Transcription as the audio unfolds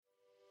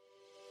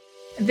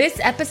This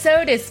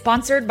episode is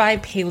sponsored by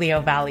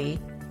Paleo Valley.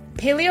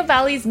 Paleo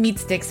Valley's meat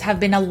sticks have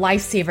been a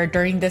lifesaver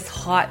during this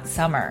hot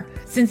summer.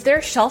 Since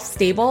they're shelf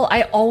stable,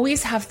 I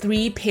always have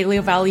 3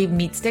 Paleo Valley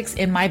meat sticks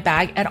in my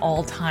bag at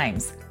all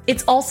times.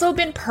 It's also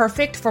been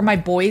perfect for my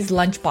boys'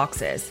 lunch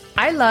boxes.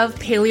 I love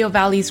Paleo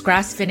Valley's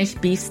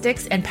grass-finished beef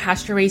sticks and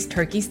pasture-raised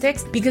turkey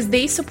sticks because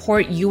they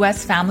support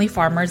U.S. family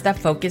farmers that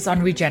focus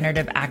on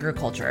regenerative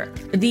agriculture.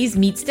 These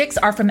meat sticks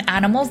are from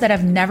animals that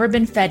have never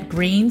been fed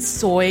grains,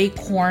 soy,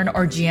 corn,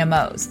 or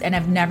GMOs, and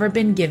have never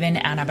been given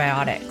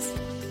antibiotics.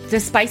 The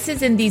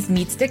spices in these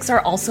meat sticks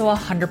are also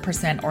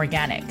 100%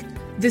 organic.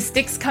 The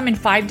sticks come in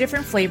 5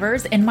 different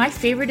flavors, and my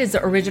favorite is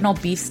the original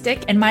beef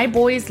stick, and my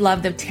boys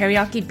love the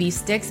teriyaki beef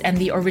sticks and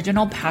the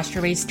original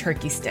pasture-raised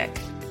turkey stick.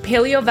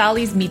 Paleo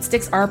Valley's meat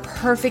sticks are a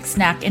perfect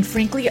snack and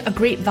frankly a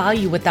great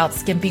value without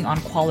skimping on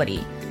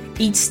quality.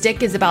 Each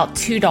stick is about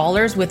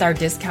 $2 with our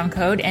discount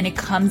code, and it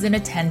comes in a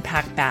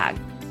 10-pack bag.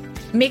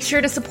 Make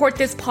sure to support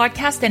this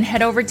podcast and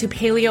head over to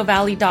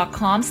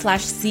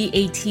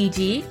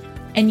paleovalley.com/CATG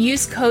and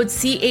use code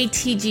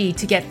CATG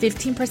to get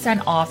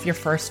 15% off your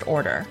first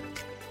order.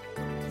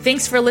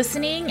 Thanks for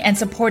listening and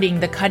supporting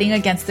the Cutting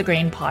Against the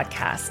Grain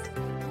podcast.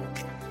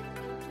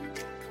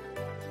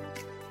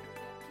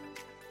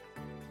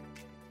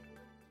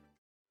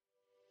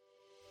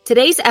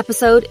 Today's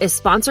episode is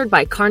sponsored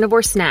by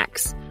Carnivore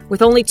Snacks.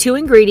 With only 2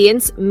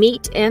 ingredients,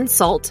 meat and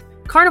salt,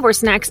 Carnivore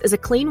Snacks is a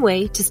clean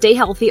way to stay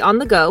healthy on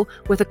the go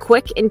with a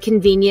quick and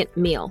convenient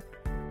meal.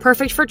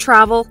 Perfect for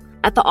travel,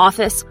 at the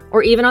office,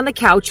 or even on the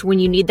couch when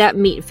you need that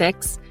meat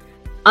fix.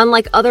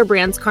 Unlike other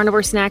brands,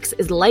 Carnivore Snacks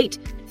is light,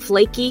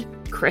 flaky,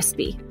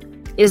 crispy.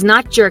 It is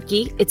not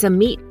jerky, it's a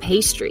meat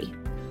pastry.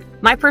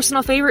 My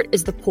personal favorite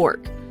is the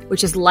pork,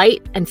 which is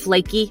light and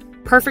flaky,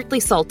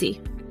 perfectly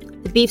salty.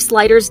 The beef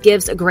sliders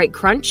gives a great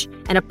crunch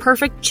and a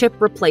perfect chip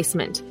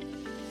replacement.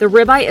 The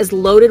ribeye is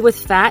loaded with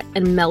fat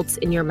and melts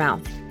in your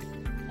mouth.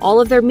 All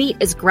of their meat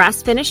is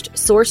grass-finished,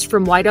 sourced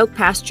from White Oak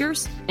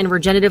pastures, and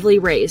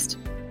regeneratively raised.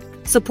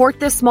 Support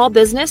this small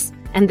business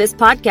and this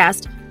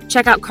podcast.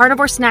 Check out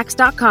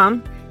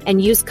carnivoresnacks.com and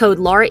use code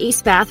Laura E.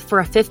 Spath for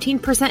a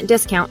 15%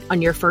 discount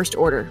on your first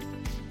order.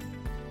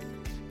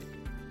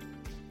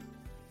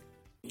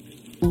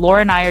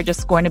 Laura and I are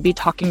just going to be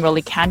talking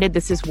really candid.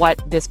 This is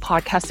what this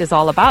podcast is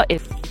all about.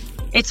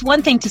 It's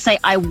one thing to say,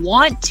 I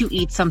want to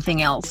eat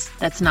something else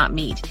that's not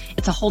meat.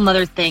 It's a whole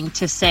nother thing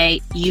to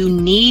say, you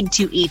need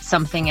to eat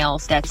something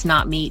else that's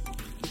not meat.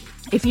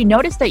 If you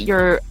notice that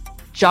you're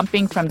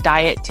jumping from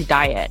diet to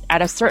diet,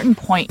 at a certain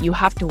point, you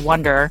have to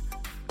wonder,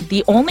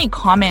 the only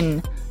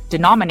common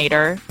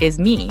denominator is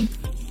me.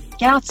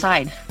 Get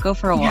outside, go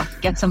for a walk,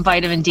 get some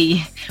vitamin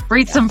D,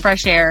 breathe some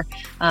fresh air,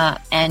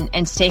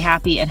 and stay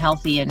happy and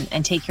healthy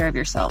and take care of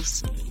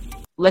yourselves.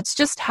 Let's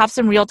just have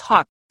some real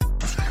talk.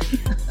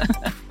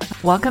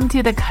 Welcome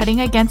to the Cutting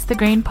Against the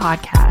Grain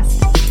podcast.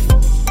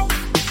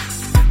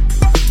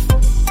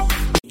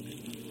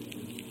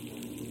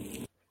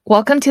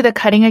 Welcome to the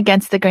Cutting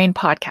Against the Grain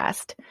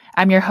podcast.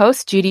 I'm your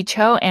host, Judy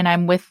Cho, and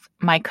I'm with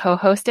my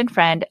co-host and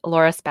friend,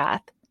 Laura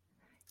Spath.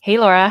 Hey,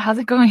 Laura, how's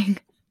it going?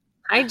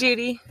 Hi,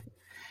 Judy.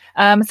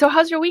 So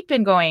how's your week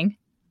been going?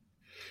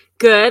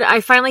 Good.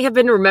 I finally have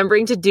been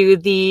remembering to do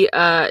the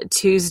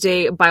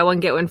Tuesday buy one,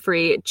 get one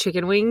free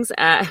chicken wings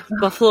at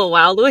Buffalo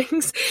Wild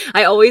Wings.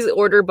 I always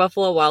order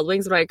Buffalo Wild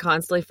Wings, but I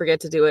constantly forget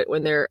to do it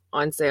when they're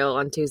on sale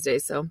on Tuesday.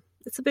 So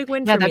it's a big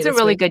win for me. Yeah, that's a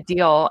really good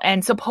deal.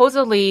 And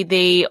supposedly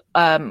they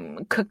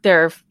cook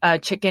their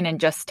chicken in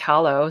just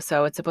tallow,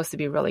 so it's supposed to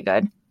be really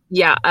good.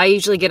 Yeah, I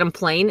usually get them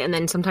plain, and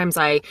then sometimes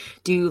I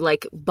do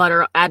like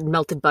butter, add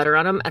melted butter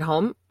on them at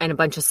home and a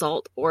bunch of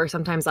salt, or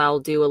sometimes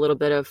I'll do a little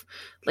bit of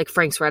like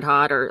Frank's Red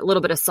Hot or a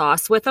little bit of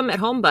sauce with them at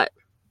home, but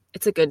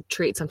it's a good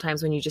treat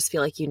sometimes when you just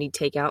feel like you need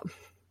takeout.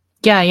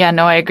 Yeah,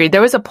 no, I agree.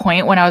 There was a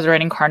point when I was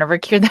running Carnivore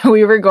Cure that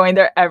we were going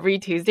there every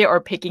Tuesday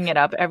or picking it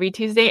up every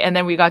Tuesday, and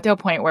then we got to a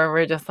point where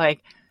we're just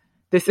like,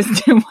 this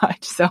is too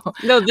much. So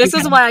no, this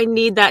is why I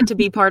need that to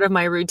be part of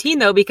my routine,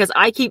 though, because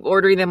I keep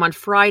ordering them on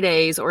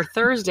Fridays or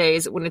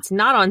Thursdays when it's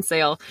not on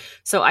sale.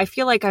 So I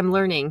feel like I'm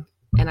learning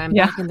and I'm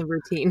back in the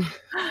routine.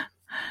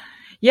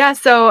 Yeah.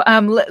 So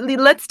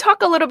let's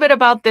talk a little bit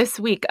about this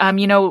week. I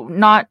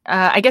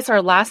guess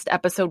our last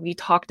episode, we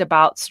talked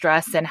about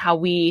stress and how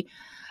we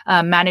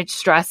manage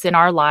stress in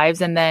our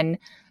lives. And then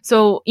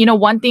so,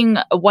 one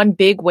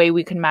big way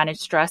we can manage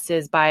stress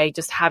is by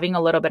just having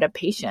a little bit of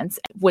patience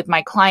with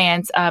my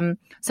clients.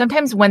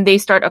 Sometimes when they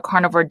start a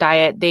carnivore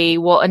diet, they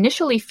will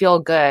initially feel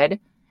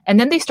good and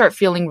then they start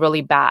feeling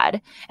really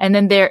bad. And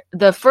then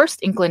the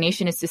first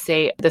inclination is to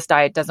say this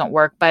diet doesn't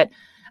work. But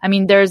I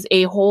mean, there's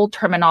a whole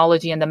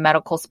terminology in the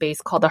medical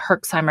space called the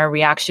Herxheimer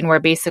reaction, where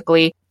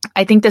basically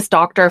I think this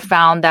doctor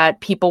found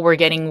that people were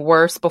getting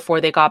worse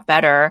before they got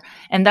better.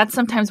 And that's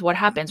sometimes what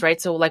happens,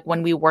 right? So like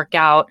when we work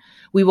out,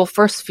 we will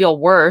first feel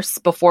worse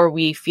before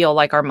we feel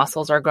like our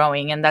muscles are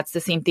growing. And that's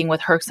the same thing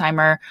with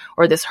Herxheimer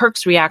or this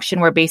Herx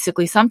reaction, where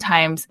basically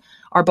sometimes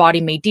our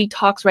body may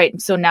detox, right?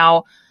 And so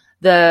now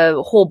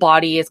the whole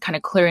body is kind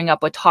of clearing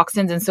up with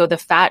toxins. And so the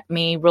fat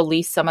may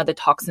release some of the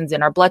toxins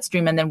in our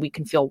bloodstream, and then we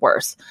can feel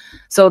worse.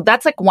 So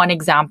that's like one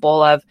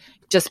example of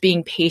just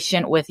being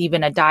patient with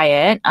even a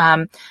diet.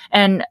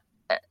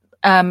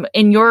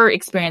 In your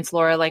experience,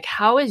 Laura, like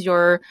how is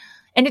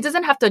and it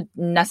doesn't have to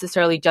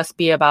necessarily just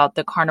be about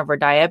the carnivore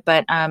diet,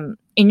 but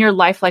in your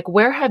life, like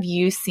where have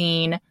you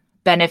seen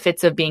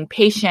benefits of being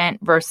patient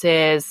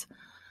versus,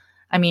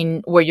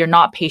 where you're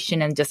not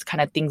patient and just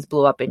kind of things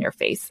blew up in your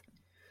face?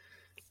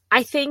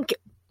 I think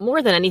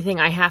more than anything,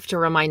 I have to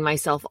remind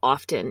myself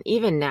often,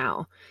 even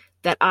now,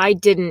 that I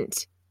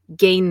didn't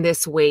gain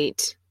this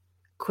weight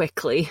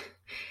quickly.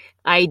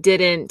 I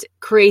didn't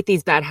create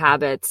these bad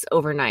habits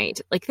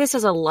overnight. Like this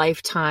is a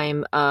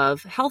lifetime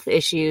of health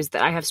issues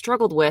that I have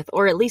struggled with,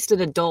 or at least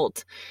an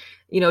adult,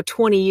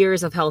 20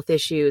 years of health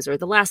issues, or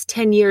the last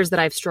 10 years that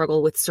I've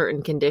struggled with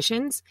certain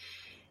conditions.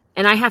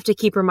 And I have to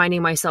keep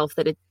reminding myself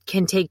that it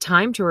can take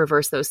time to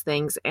reverse those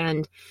things.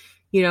 And,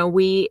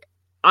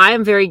 I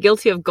am very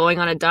guilty of going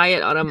on a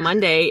diet on a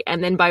Monday.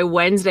 And then by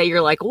Wednesday,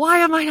 you're like, why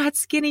am I not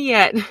skinny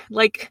yet?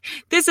 Like,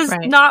 this is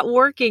not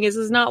working. This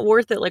is not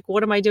worth it. Like,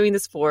 what am I doing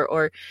this for?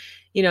 Or,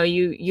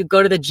 you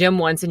go to the gym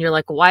once and you're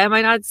like, why am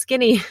I not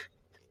skinny?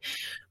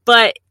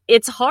 But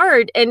it's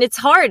hard. And it's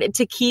hard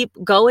to keep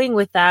going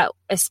with that,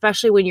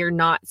 especially when you're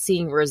not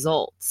seeing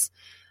results,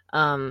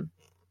 to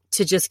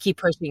just keep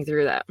pushing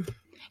through that.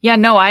 Yeah,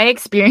 no, I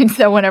experience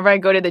that whenever I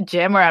go to the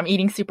gym or I'm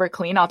eating super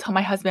clean. I'll tell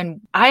my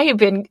husband, I have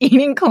been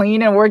eating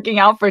clean and working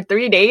out for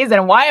 3 days,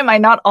 and why am I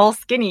not all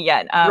skinny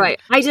yet? Right.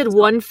 I did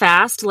one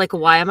fast. Like,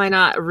 why am I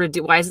not,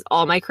 why is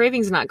all my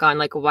cravings not gone?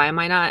 Like, why am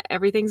I not,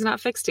 everything's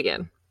not fixed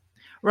again?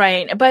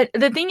 Right. But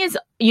the thing is,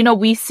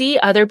 we see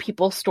other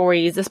people's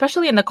stories,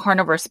 especially in the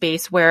carnivore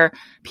space, where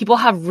people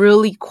have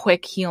really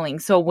quick healing.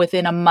 So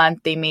within a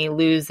month, they may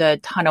lose a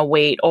ton of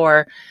weight,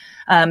 or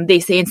they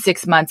say in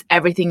 6 months,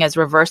 everything is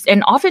reversed.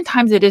 And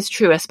oftentimes it is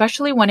true,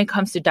 especially when it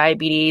comes to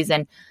diabetes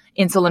and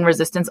insulin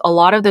resistance. A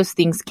lot of those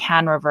things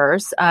can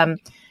reverse. I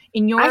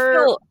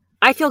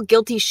feel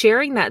guilty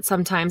sharing that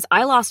sometimes.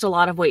 I lost a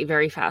lot of weight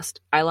very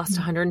fast. I lost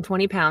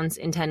 120 pounds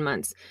in 10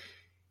 months.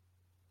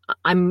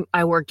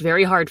 I worked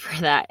very hard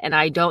for that, and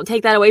I don't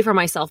take that away from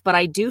myself, but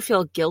I do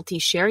feel guilty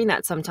sharing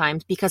that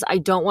sometimes because I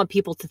don't want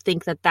people to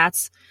think that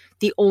that's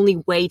the only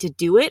way to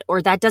do it,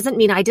 or that doesn't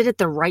mean I did it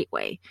the right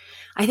way.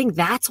 I think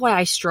that's why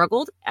I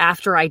struggled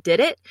after I did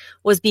it,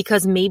 was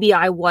because maybe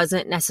I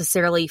wasn't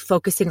necessarily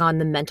focusing on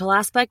the mental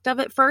aspect of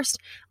it first.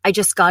 I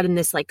just got in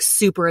this like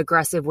super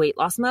aggressive weight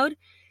loss mode,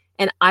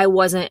 and I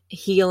wasn't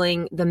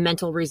healing the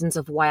mental reasons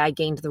of why I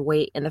gained the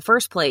weight in the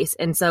first place.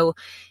 And so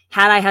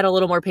had I had a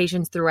little more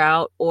patience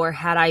throughout, or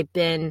had I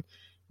been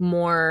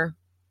more,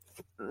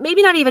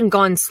 maybe not even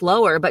gone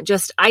slower, but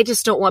I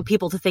just don't want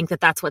people to think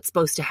that that's what's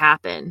supposed to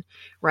happen,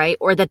 right?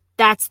 Or that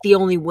that's the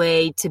only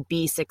way to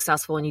be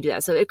successful when you do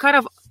that. So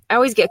I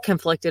always get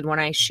conflicted when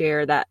I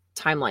share that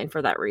timeline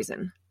for that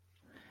reason.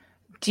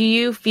 Do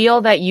you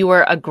feel that you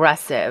were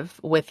aggressive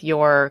with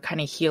your kind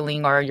of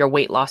healing or your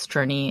weight loss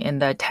journey in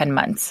the 10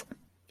 months?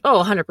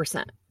 Oh,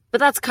 100%. But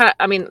that's that's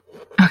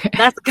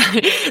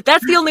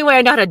the only way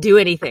I know how to do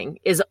anything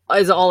is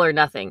all or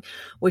nothing,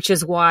 which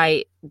is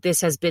why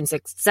this has been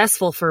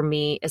successful for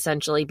me,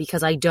 essentially,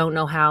 because I don't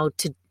know how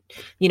to,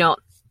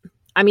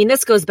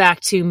 this goes back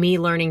to me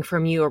learning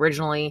from you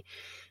originally.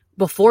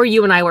 Before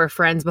you and I were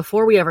friends,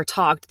 before we ever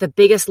talked, the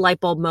biggest light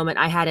bulb moment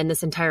I had in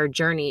this entire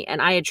journey,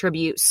 and I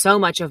attribute so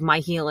much of my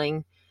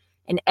healing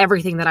and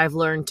everything that I've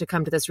learned to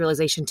come to this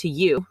realization to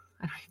you.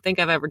 I don't think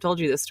I've ever told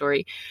you this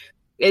story,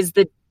 is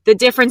the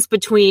difference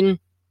between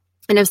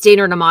an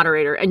abstainer and a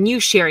moderator, and you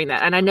sharing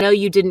that. And I know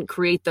you didn't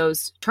create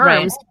those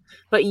terms,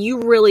 but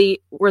you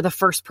really were the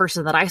first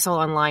person that I saw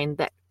online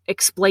that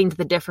explained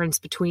the difference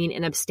between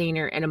an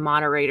abstainer and a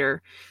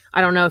moderator.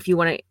 I don't know if you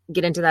want to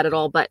get into that at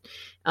all, but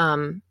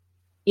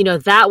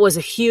that was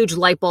a huge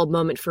light bulb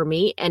moment for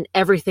me, and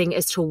everything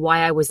as to why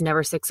I was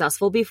never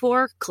successful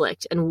before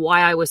clicked, and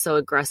why I was so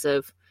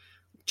aggressive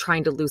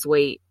trying to lose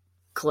weight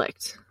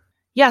clicked.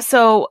 Yeah,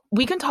 so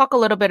we can talk a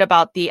little bit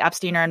about the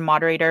abstainer and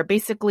moderator.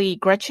 Basically,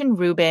 Gretchen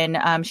Rubin,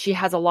 she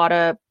has a lot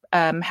of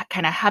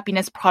kind of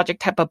happiness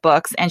project type of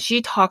books, and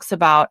she talks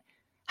about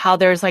how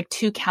there's like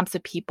two camps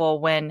of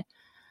people when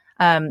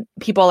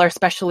people are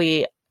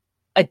especially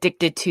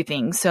addicted to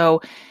things.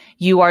 So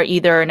you are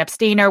either an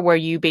abstainer where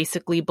you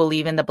basically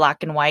believe in the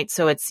black and white.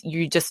 So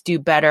you just do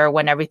better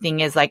when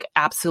everything is like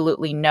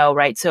absolutely no,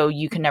 right? So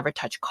you can never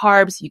touch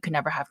carbs, you can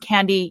never have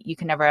candy, you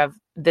can never have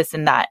this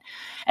and that.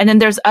 And then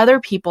there's other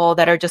people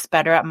that are just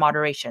better at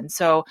moderation.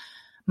 So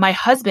my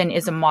husband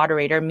is a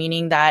moderator,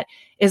 meaning that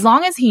as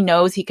long as he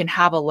knows he can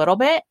have a little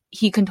bit,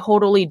 he can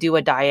totally do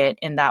a diet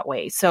in that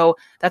way. So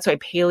that's why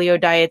paleo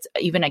diets,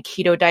 even a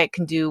keto diet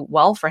can do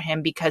well for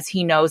him, because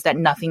he knows that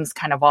nothing's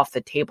kind of off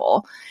the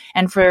table.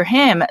 And for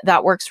him,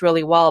 that works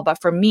really well.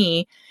 But for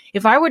me,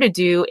 if I were to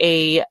do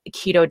a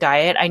keto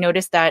diet, I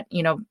noticed that,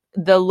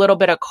 the little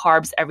bit of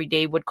carbs every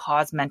day would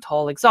cause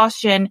mental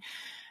exhaustion.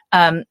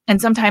 And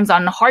sometimes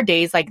on hard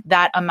days, like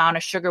that amount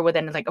of sugar would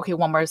then like, okay,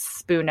 one more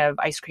spoon of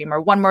ice cream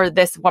or one more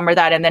this, one more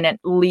that. And then it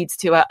leads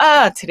to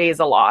today's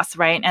a loss,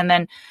 right? And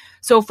then,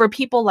 so for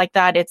people like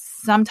that,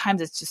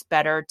 sometimes it's just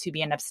better to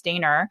be an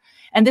abstainer.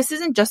 And this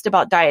isn't just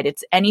about diet.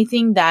 It's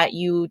anything that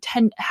you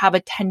have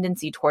a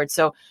tendency towards.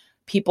 So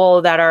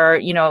people that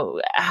are,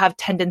 have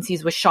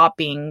tendencies with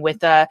shopping,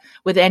 with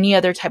any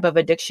other type of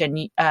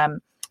addiction,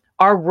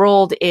 our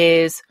world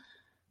is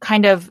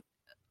kind of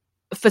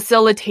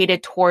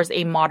facilitated towards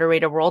a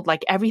moderated world,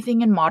 like everything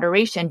in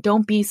moderation.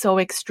 Don't be so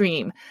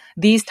extreme.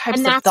 These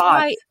types of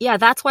thoughts.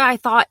 That's why I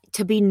thought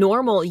to be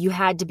normal, you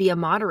had to be a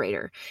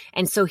moderator.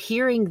 And so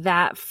hearing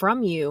that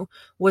from you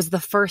was the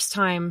first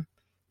time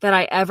that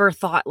I ever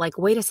thought like,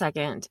 wait a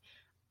second,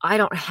 I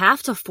don't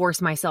have to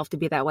force myself to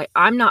be that way.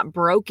 I'm not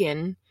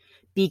broken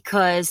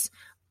because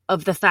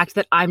of the fact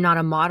that I'm not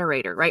a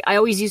moderator, right? I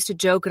always used to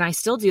joke, and I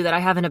still do, that I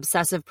have an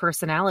obsessive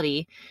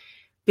personality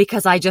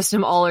because I just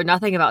am all or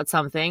nothing about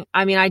something.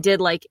 I mean, I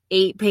did like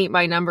 8 paint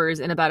by numbers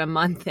in about a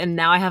month, and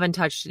now I haven't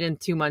touched it in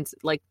 2 months,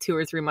 like 2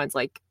 or 3 months,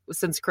 like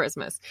since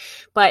Christmas.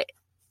 But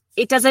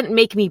it doesn't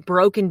make me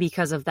broken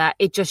because of that.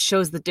 It just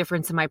shows the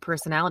difference in my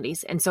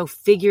personalities. And so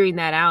figuring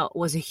that out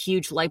was a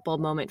huge light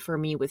bulb moment for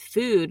me with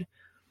food,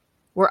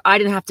 where I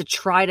didn't have to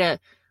try to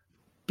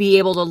be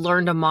able to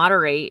learn to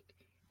moderate.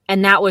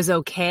 And that was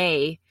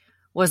okay,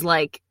 was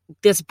like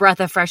this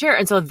breath of fresh air.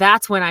 And so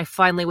that's when I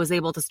finally was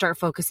able to start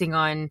focusing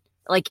on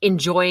like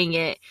enjoying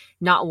it,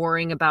 not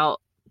worrying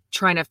about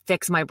trying to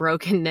fix my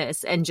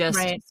brokenness, and just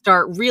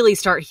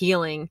start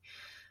healing.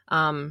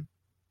 And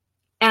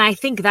I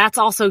think that's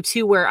also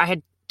too where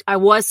I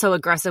was so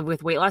aggressive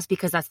with weight loss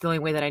because that's the only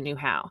way that I knew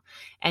how.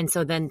 And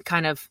so then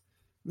kind of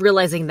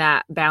realizing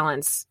that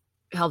balance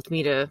helped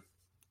me to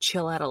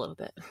chill out a little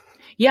bit.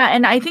 Yeah.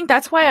 And I think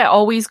that's why I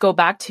always go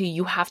back to,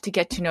 you have to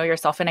get to know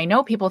yourself. And I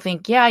know people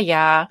think,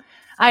 I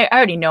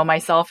already know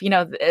myself,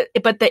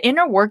 but the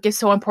inner work is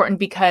so important,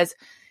 because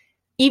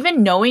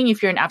even knowing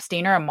if you're an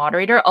abstainer or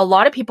moderator, a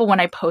lot of people, when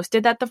I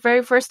posted that the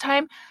very first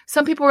time,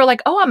 some people were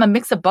like, oh, I'm a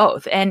mix of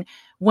both. And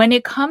when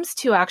it comes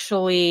to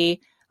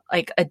actually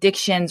like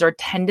addictions or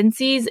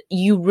tendencies,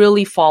 you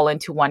really fall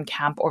into one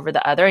camp over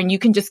the other. And you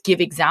can just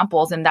give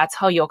examples, and that's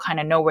how you'll kind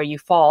of know where you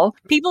fall.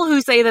 People who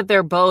say that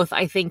they're both,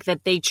 I think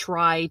that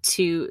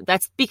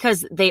that's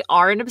because they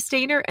are an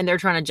abstainer and they're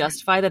trying to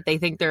justify that they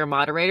think they're a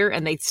moderator,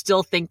 and they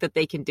still think that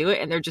they can do it,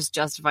 and they're just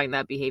justifying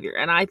that behavior.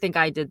 And I think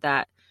I did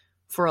that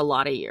for a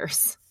lot of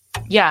years.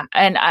 Yeah.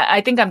 And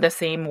I think I'm the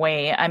same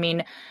way. I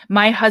mean,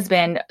 my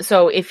husband,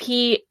 so if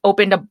he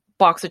opened a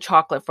box of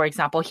chocolate, for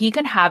example, he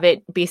can have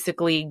it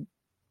basically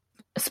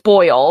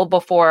spoil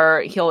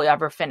before he'll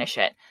ever finish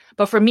it.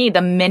 But for me,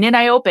 the minute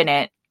I open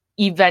it,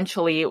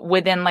 eventually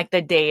within like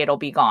the day, it'll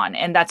be gone.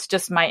 And that's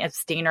just my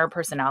abstainer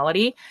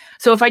personality.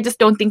 So if I just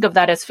don't think of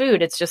that as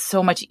food, it's just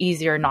so much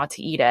easier not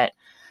to eat it.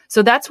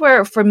 So that's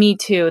where, for me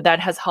too,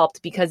 that has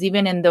helped, because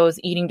even in those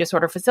eating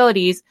disorder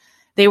facilities,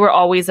 they were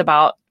always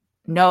about,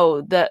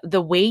 no,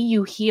 the way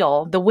you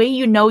heal, the way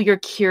you know you're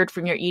cured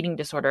from your eating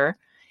disorder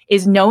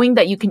is knowing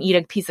that you can eat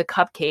a piece of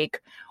cupcake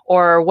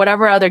or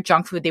whatever other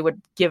junk food they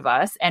would give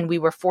us, and we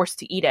were forced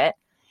to eat it.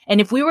 And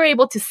if we were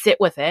able to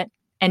sit with it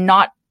and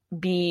not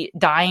be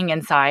dying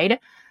inside,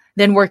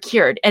 then we're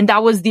cured. And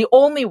that was the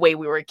only way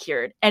we were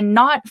cured. And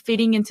not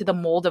fitting into the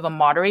mold of a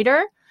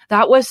moderator,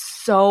 that was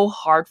so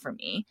hard for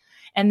me.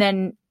 And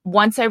then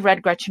once I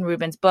read Gretchen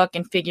Rubin's book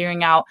and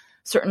figuring out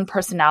certain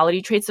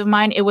personality traits of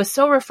mine, it was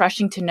so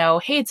refreshing to know,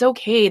 hey, it's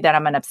okay that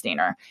I'm an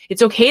abstainer.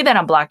 It's okay that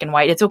I'm black and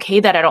white. It's okay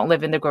that I don't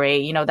live in the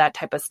gray, that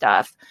type of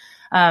stuff.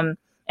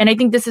 And I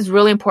think this is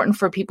really important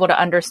for people to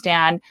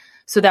understand,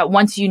 so that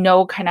once you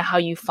know kind of how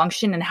you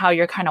function and how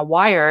you're kind of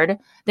wired,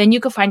 then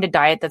you can find a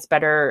diet that's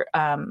better,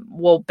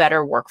 will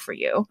better work for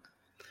you.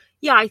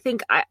 Yeah, I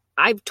think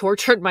I've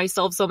tortured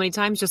myself so many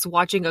times just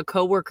watching a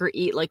coworker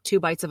eat like 2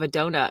 bites of a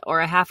donut or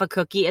a half a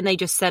cookie, and they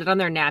just set it on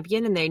their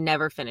napkin and they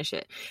never finish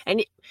it.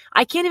 And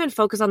I can't even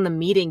focus on the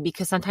meeting,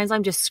 because sometimes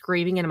I'm just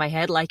screaming in my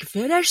head, like,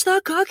 finish the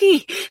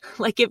cookie.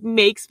 Like, it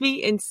makes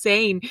me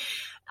insane.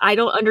 I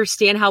don't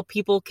understand how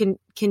people can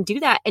do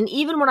that. And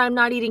even when I'm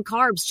not eating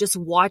carbs, just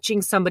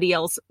watching somebody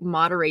else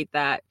moderate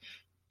that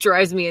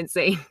drives me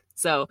insane.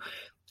 So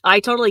I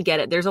totally get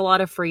it. There's a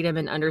lot of freedom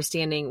in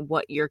understanding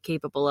what you're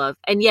capable of.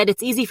 And yet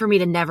it's easy for me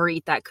to never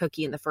eat that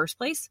cookie in the first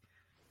place.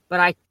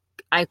 But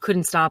I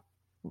couldn't stop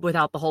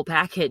without the whole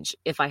package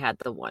if I had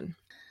the one.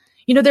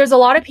 There's a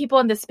lot of people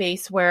in this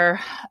space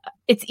where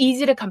it's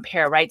easy to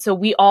compare, right? So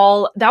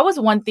that was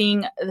one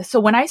thing.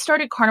 So when I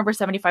started Carnivore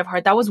 75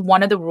 Hard, that was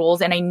one of the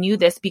rules. And I knew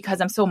this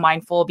because I'm so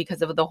mindful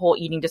because of the whole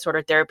eating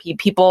disorder therapy.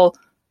 People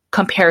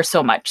compare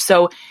so much.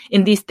 So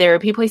in these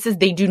therapy places,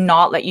 they do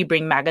not let you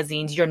bring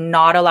magazines. You're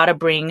not allowed to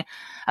bring,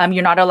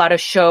 you're not allowed to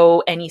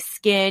show any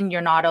skin. You're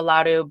not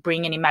allowed to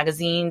bring any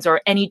magazines or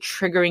any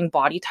triggering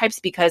body types,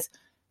 because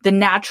the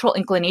natural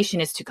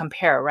inclination is to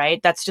compare,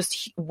 right? That's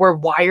just, we're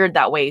wired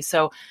that way.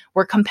 So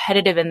we're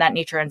competitive in that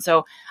nature. And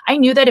so I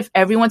knew that if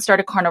everyone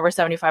started Carnivore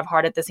 75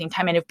 hard at the same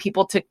time, and if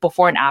people took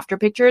before and after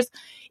pictures,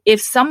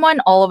 if someone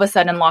all of a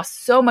sudden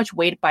lost so much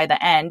weight by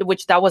the end,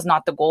 which that was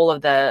not the goal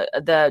of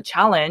the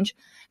challenge,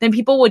 then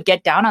people would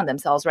get down on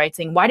themselves, right?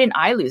 Saying, why didn't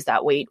I lose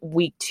that weight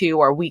week 2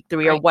 or week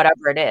 3 or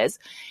whatever it is?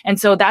 And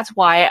so that's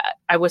why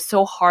I was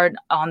so hard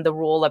on the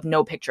rule of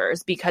no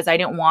pictures, because I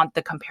didn't want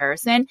the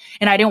comparison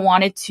and I didn't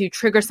want it to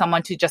trigger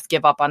someone to just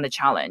give up on the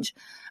challenge.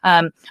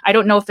 I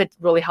don't know if it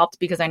really helped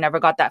because I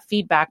never got that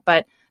feedback,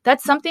 but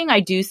that's something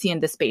I do see in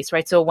the space,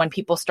 right? So when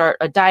people start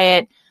a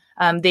diet,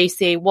 they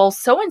say, well,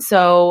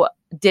 so-and-so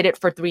did it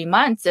for 3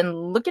 months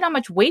and look at how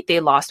much weight they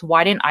lost.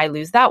 Why didn't I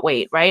lose that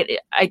weight? Right.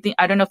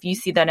 I don't know if you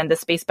see that in the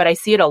space, but I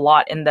see it a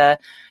lot in the,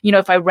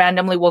 if I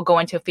randomly will go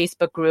into a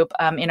Facebook group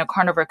in a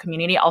carnivore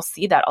community, I'll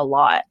see that a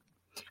lot.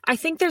 I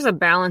think there's a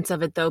balance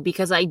of it though,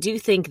 because I do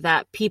think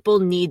that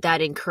people need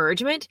that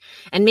encouragement.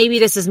 And maybe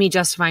this is me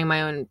justifying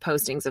my own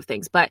postings of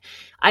things, but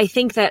I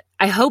think that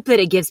I hope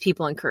that it gives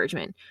people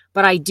encouragement,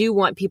 but I do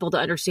want people to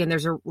understand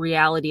there's a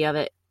reality of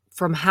it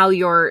from how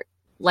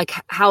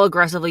how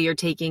aggressively you're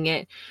taking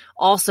it.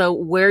 Also,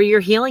 where your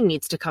healing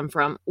needs to come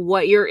from,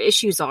 what your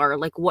issues are,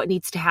 like what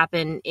needs to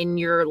happen in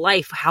your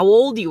life, how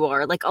old you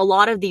are. Like a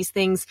lot of these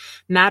things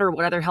matter,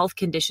 what other health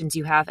conditions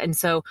you have. And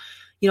so,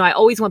 I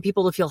always want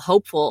people to feel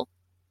hopeful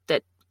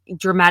that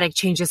dramatic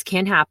changes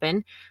can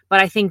happen. But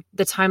I think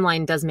the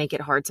timeline does make it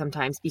hard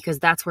sometimes because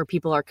that's where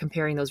people are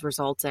comparing those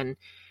results. And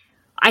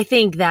I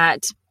think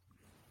that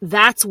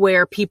that's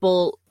where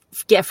people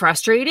get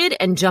frustrated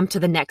and jump to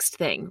the next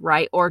thing,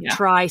 right? Or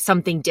try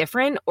something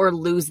different or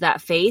lose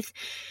that faith.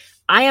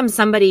 I am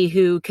somebody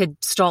who could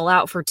stall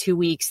out for 2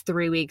 weeks,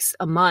 3 weeks,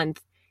 a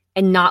month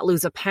and not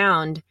lose a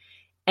pound.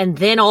 And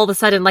then all of a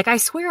sudden, I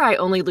swear I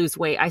only lose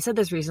weight. I said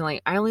this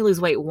recently. I only lose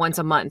weight once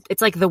a month.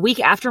 It's like the week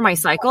after my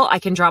cycle, I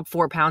can drop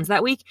 4 pounds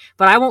that week,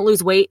 but I won't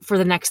lose weight for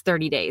the next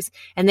 30 days.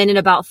 And then in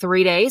about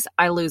 3 days,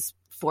 I lose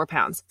 4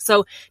 pounds.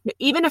 So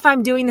even if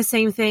I'm doing the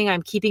same thing,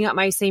 I'm keeping up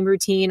my same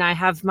routine. I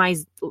have my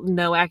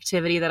no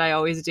activity that I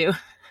always do.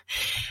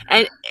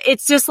 And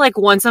it's just like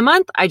once a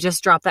month, I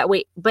just drop that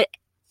weight. But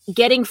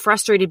getting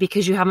frustrated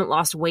because you haven't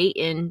lost weight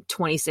in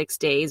 26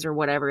 days or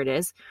whatever it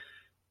is,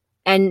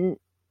 and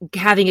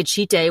having a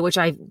cheat day, which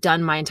I've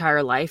done my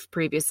entire life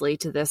previously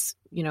to this,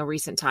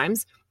 recent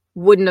times,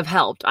 wouldn't have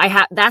helped.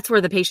 That's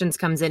where the patience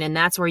comes in, and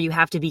that's where you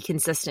have to be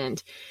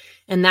consistent.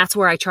 And that's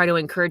where I try to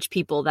encourage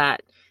people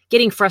that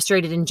getting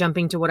frustrated and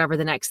jumping to whatever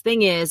the next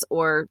thing is,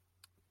 or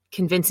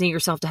convincing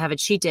yourself to have a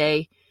cheat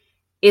day,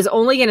 is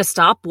only going to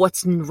stop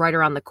what's right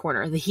around the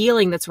corner, the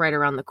healing that's right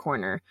around the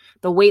corner,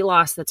 the weight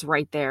loss that's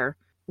right there,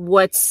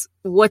 what's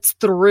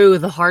through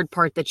the hard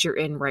part that you're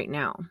in right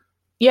now.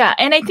 Yeah.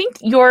 And I think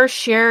your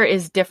share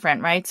is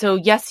different, right? So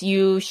yes,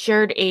 you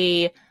shared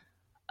a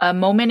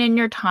moment in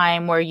your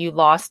time where you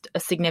lost a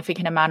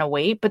significant amount of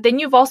weight, but then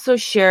you've also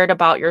shared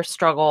about your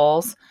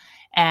struggles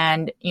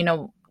and,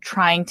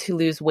 trying to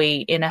lose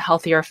weight in a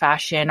healthier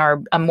fashion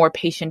or a more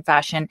patient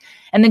fashion.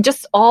 And then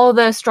just all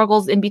the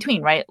struggles in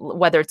between, right?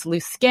 Whether it's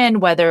loose skin,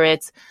 whether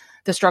it's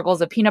the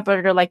struggles of peanut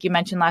butter, like you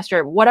mentioned last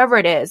year, whatever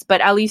it is, but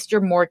at least you're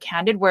more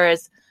candid.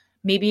 Whereas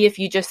maybe if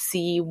you just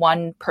see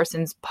one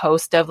person's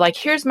post of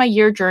here's my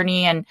year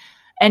journey. And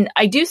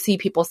I do see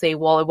people say,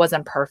 well, it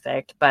wasn't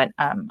perfect, but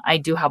I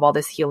do have all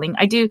this healing.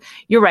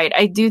 You're right.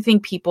 I do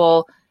think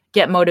people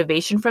get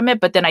motivation from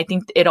it, but then I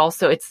think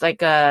it's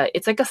like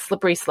a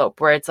slippery slope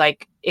where it's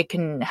it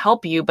can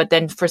help you, but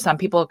then for some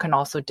people it can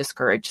also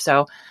discourage.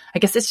 So I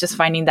guess it's just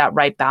finding that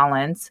right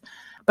balance.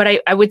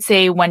 But I would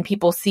say when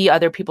people see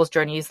other people's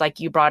journeys, like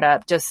you brought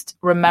up, just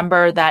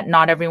remember that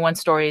not everyone's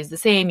story is the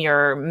same.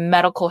 Your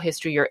medical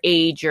history, your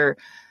age, your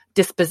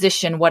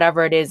disposition,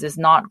 whatever it is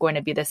not going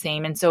to be the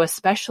same. And so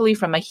especially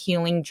from a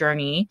healing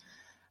journey,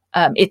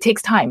 it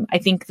takes time. I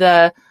think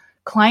the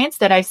clients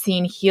that I've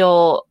seen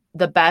heal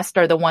the best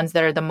are the ones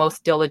that are the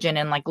most diligent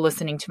in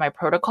listening to my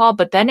protocol.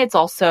 But then it's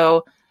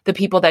also the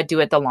people that do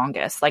it the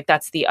longest.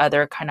 That's the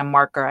other kind of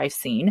marker I've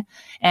seen.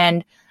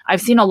 And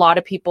I've seen a lot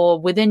of people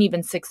within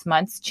even 6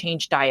 months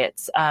change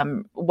diets,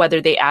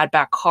 whether they add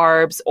back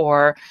carbs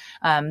or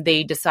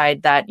they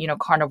decide that,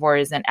 carnivore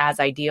isn't as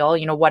ideal,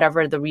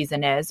 whatever the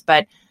reason is.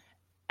 But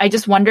I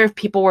just wonder if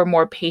people were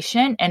more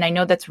patient. And I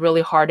know that's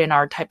really hard in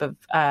our type of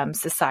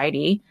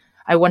society.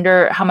 I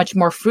wonder how much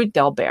more fruit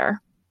they'll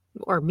bear.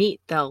 Or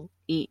meat they'll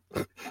eat.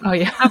 Oh,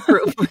 yeah.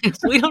 Fruit.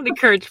 We don't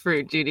encourage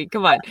fruit, Judy.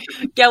 Come on.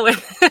 Get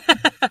with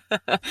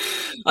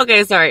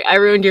Okay, sorry. I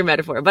ruined your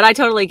metaphor, but I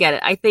totally get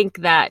it. I think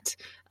that,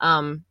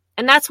 and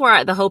that's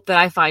where the hope that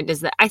I find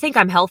is that I think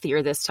I'm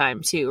healthier this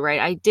time too,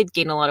 right? I did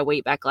gain a lot of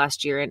weight back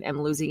last year and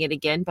am losing it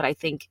again, but I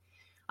think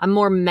I'm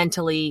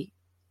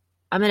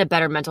in a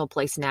better mental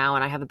place now,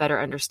 and I have a better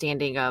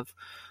understanding of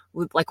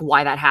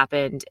why that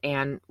happened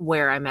and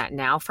where I'm at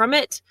now from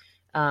it.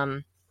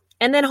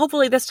 And then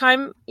hopefully this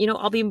time,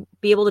 I'll be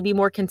able to be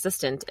more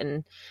consistent,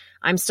 and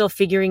I'm still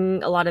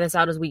figuring a lot of this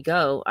out as we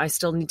go. I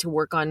still need to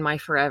work on my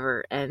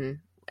forever and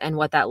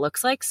what that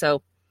looks like.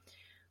 So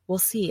we'll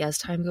see as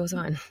time goes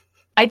on.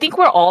 I think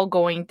we're all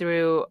going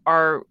through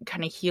our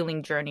kind of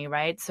healing journey,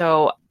 right?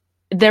 So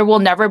there will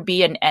never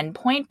be an end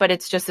point, but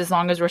it's just as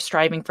long as we're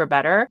striving for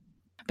better,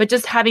 but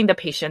just having the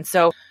patience.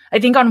 So I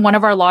think on one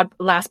of our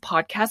last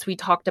podcasts, we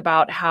talked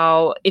about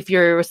how if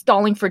you're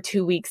stalling for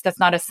 2 weeks, that's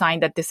not a sign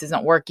that this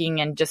isn't working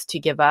and just to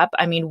give up.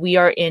 I mean, we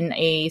are in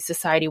a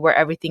society where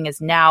everything is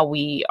now.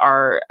 We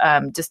are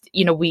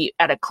we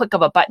at a click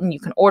of a button, you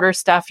can order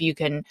stuff, you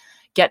can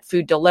get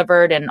food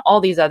delivered and all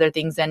these other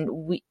things.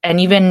 And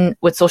even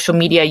with social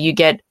media, you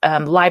get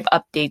live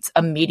updates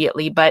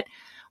immediately. But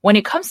when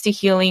it comes to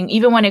healing,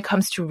 even when it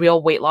comes to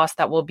real weight loss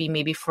that will be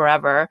maybe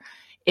forever,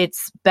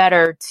 it's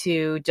better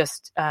to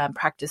just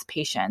practice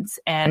patience.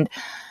 And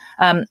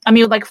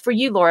like for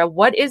you, Laura,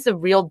 what is the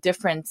real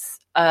difference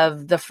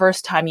of the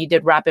first time you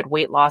did rapid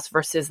weight loss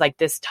versus like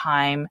this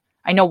time?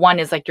 I know one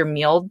is like your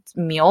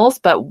meals,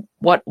 but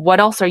what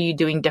else are you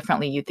doing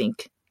differently, you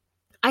think?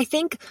 I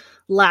think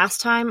last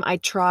time I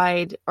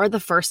tried, or the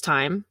first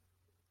time,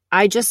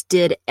 I just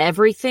did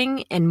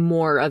everything and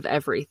more of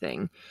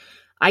everything.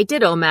 I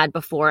did OMAD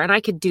before, and I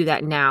could do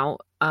that now.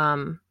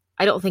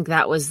 I don't think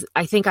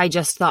I think I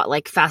just thought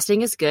like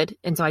fasting is good.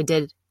 And so I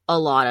did a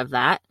lot of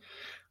that.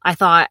 I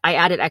thought I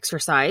added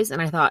exercise,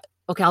 and I thought,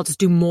 okay, I'll just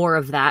do more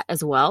of that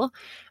as well.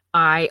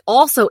 I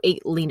also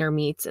ate leaner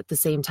meats at the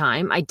same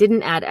time. I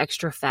didn't add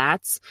extra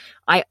fats.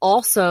 I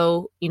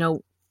also,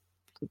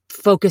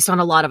 focused on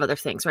a lot of other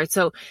things, right?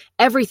 So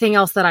everything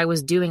else that I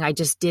was doing, I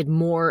just did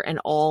more and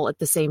all at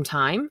the same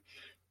time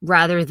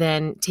rather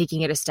than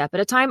taking it a step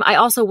at a time. I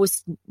also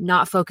was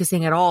not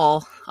focusing at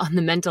all on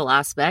the mental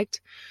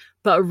aspect,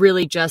 but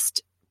really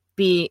just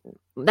that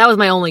was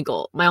my only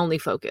goal, my only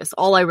focus.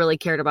 All I really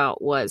cared about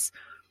was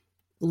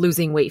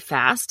losing weight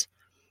fast.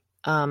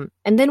 And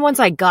then once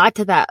I got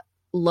to that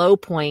low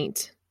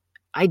point,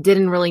 I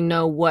didn't really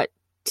know what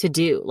to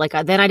do.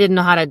 Then I didn't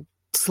know how to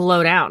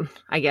slow down,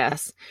 I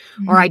guess,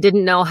 or I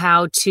didn't know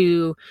how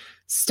to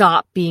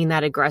stop being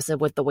that aggressive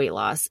with the weight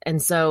loss.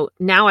 And so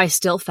now I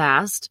still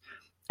fast.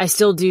 I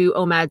still do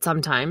OMAD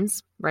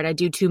sometimes, right? I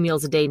do 2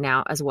 meals a day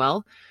now as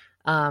well.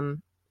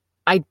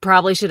 I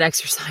probably should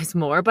exercise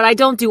more, but I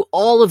don't do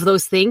all of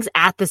those things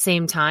at the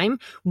same time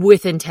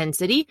with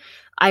intensity.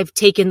 I've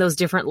taken those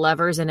different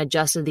levers and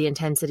adjusted the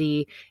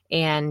intensity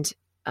and,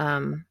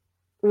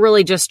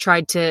 really just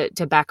tried to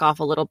back off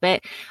a little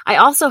bit. I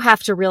also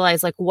have to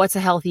realize what's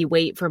a healthy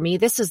weight for me.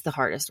 This is the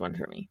hardest one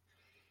for me.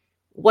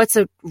 What's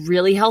a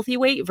really healthy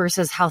weight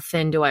versus how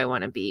thin do I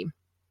want to be?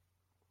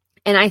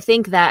 And I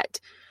think that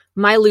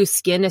my loose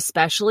skin,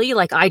 especially,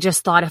 I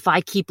just thought if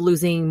I keep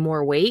losing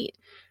more weight,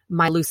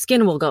 my loose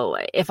skin will go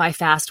away. If I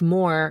fast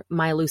more,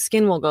 my loose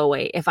skin will go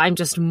away. If I'm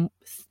just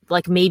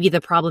maybe the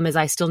problem is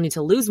I still need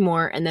to lose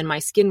more and then my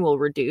skin will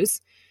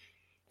reduce.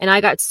 And I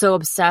got so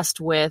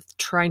obsessed with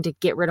trying to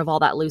get rid of all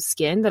that loose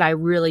skin that I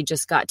really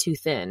just got too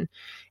thin.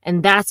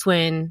 And that's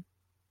when,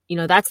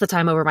 that's the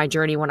time over my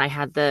journey when I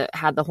had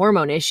the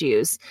hormone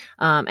issues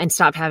and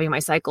stopped having my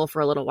cycle for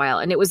a little while.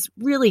 And it was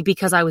really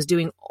because I was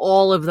doing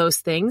all of those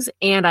things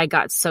and I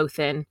got so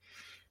thin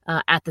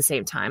at the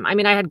same time. I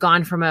mean, I had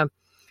gone from a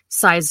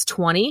size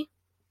 20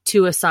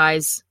 to a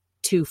size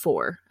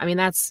 2-4. I mean,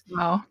 that's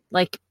wow.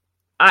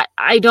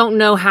 I don't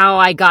know how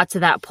I got to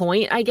that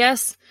point, I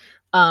guess.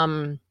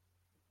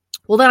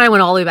 Well, then I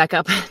went all the way back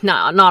up,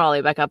 not all the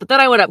way back up, but then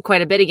I went up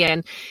quite a bit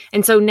again.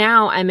 And so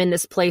now I'm in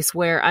this place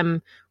where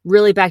I'm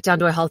really back down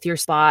to a healthier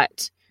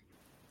spot.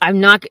 I'm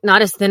not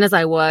as thin as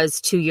I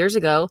was 2 years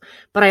ago,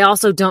 but I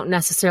also don't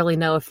necessarily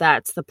know if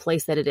that's the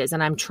place that it is.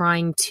 And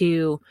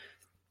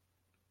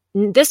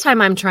this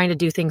time I'm trying to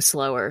do things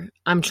slower.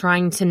 I'm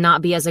trying to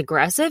not be as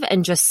aggressive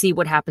and just see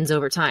what happens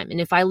over time.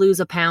 And if I lose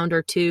a pound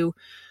or 2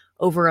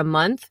 over a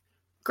month,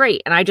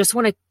 great. And I just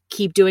want to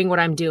keep doing what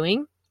I'm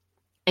doing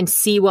and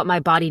see what my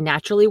body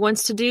naturally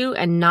wants to do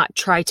and not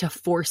try to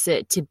force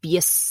it to be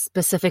a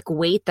specific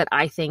weight that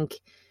I think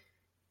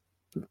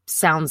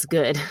sounds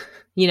good.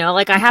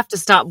 I have to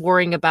stop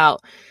worrying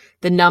about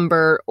the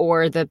number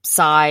or the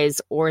size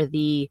or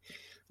the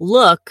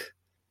look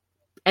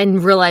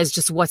and realize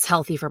just what's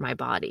healthy for my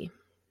body.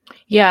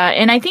 Yeah.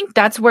 And I think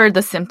that's where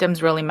the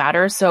symptoms really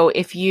matter. So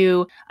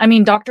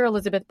Dr.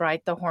 Elizabeth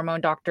Bright, the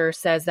hormone doctor,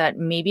 says that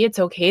maybe it's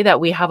okay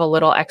that we have a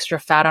little extra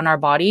fat on our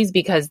bodies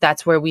because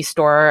that's where we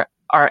store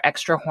our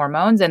extra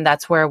hormones. And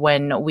that's where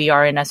when we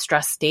are in a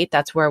stress state,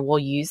 that's where we'll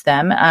use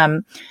them.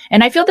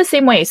 And I feel the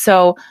same way.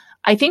 So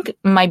I think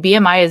my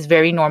BMI is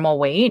very normal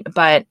weight,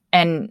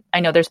 and I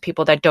know there's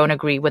people that don't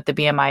agree with the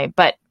BMI,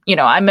 but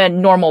I'm a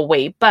normal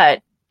weight,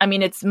 but I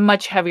mean, it's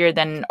much heavier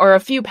or a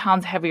few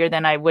pounds heavier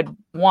than I would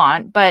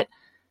want. But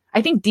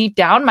I think deep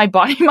down, my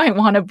body might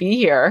want to be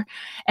here.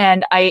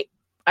 And I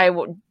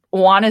would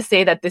want to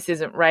say that this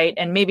isn't right.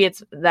 And maybe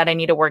it's that I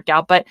need to work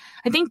out. But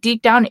I think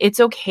deep down, it's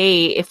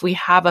okay if we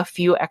have a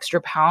few extra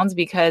pounds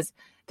because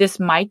this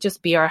might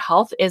just be our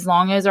health as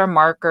long as our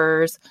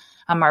markers,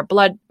 our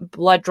blood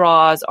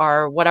draws,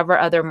 or whatever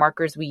other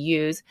markers we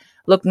use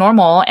look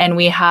normal and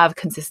we have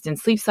consistent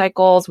sleep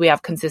cycles, we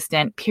have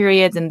consistent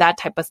periods and that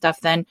type of stuff,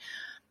 then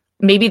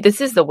maybe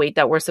this is the weight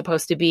that we're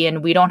supposed to be,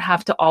 and we don't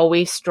have to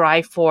always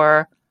strive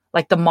for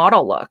like the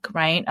model look,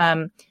 right?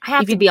 I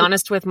have to be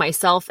honest with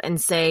myself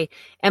and say,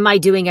 am I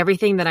doing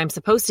everything that I'm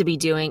supposed to be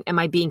doing? Am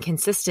I being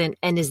consistent?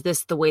 And is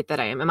this the weight that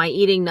I am? Am I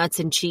eating nuts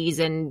and cheese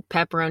and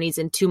pepperonis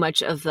and too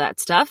much of that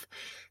stuff?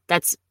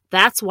 That's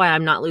why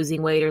I'm not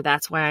losing weight, or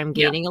that's why I'm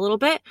gaining a little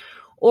bit.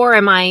 Or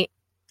am I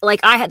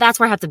that's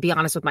where I have to be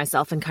honest with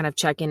myself and kind of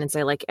check in and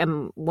say, like,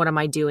 what am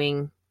I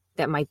doing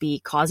that might be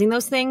causing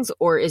those things?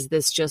 Or is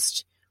this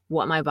just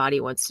what my body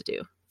wants to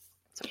do?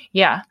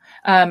 Yeah.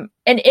 And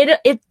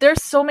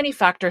there's so many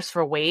factors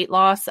for weight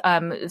loss.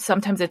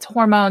 Sometimes it's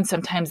hormones.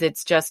 Sometimes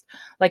it's just,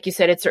 like you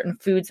said, it's certain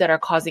foods that are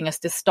causing us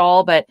to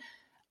stall. But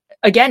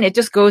again, it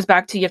just goes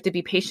back to, you have to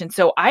be patient.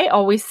 So I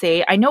always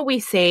say, I know we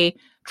say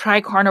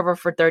try carnivore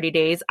for 30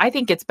 days. I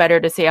think it's better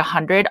to say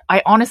 100.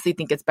 I honestly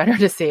think it's better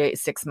to say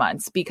 6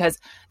 months, because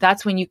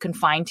that's when you can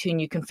fine tune,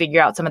 you can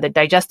figure out some of the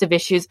digestive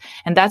issues.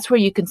 And that's where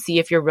you can see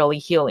if you're really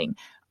healing.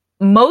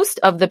 Most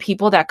of the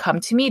people that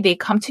come to me, they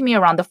come to me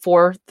around the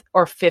 4th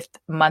or 5th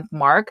month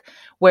mark,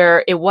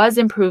 where it was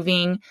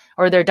improving,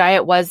 or their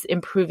diet was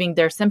improving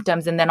their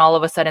symptoms. And then all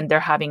of a sudden they're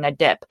having a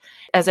dip.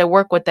 As I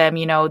work with them,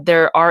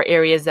 there are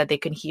areas that they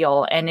can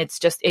heal, and it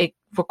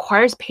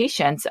requires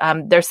patience.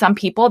 There's some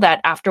people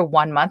that after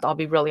 1 month, I'll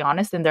be really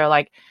honest, and they're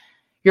like,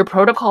 your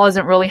protocol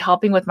isn't really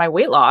helping with my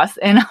weight loss.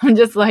 And I'm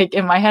just like,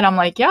 in my head, I'm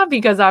like, yeah,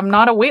 because I'm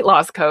not a weight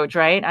loss coach,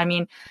 right? I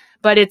mean,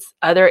 but it's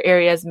other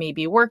areas may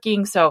be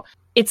working. So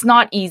it's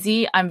not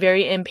easy. I'm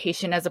very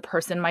impatient as a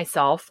person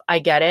myself. I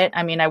get it.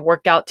 I mean, I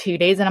worked out 2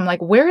 days and I'm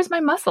like, where is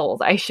my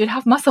muscles? I should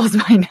have muscles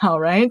by now,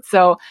 right?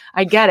 So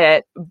I get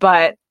it.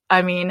 But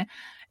I mean,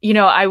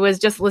 I was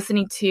just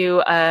listening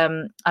to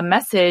a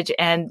message,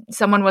 and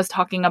someone was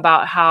talking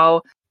about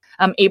how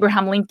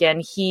Abraham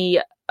Lincoln,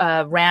 he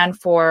ran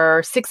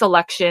for 6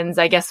 elections,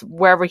 I guess,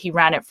 wherever he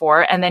ran it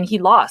for, and then he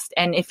lost.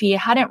 And if he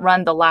hadn't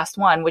run the last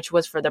one, which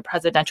was for the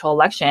presidential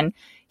election,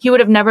 he would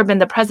have never been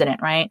the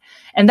president, right?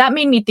 And that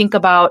made me think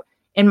about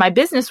in my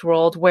business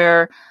world,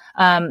 where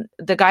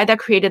the guy that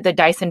created the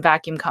Dyson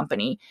vacuum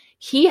company,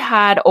 he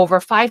had over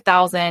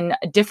 5,000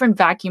 different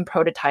vacuum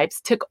prototypes,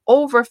 took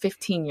over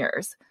 15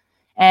 years.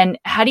 And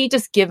had he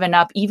just given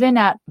up, even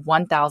at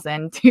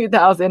 1,000,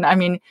 2,000, I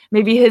mean,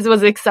 maybe his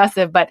was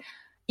excessive, but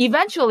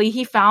eventually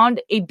he found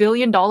 $1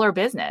 billion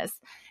business.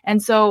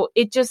 And so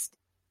it just,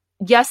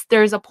 yes,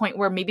 there's a point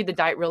where maybe the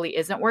diet really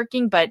isn't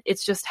working, but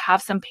it's just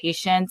have some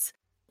patience,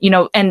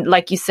 and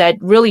like you said,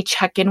 really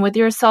check in with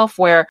yourself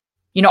where,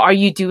 are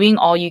you doing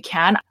all you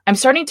can? I'm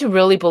starting to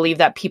really believe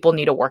that people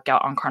need to work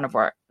out on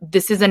carnivore.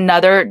 This is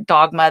another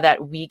dogma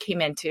that we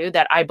came into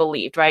that I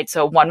believed, right?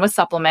 So one was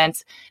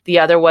supplements. The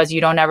other was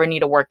you don't ever need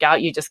to work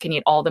out. You just can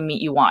eat all the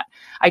meat you want.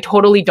 I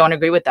totally don't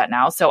agree with that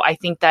now. So I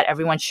think that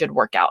everyone should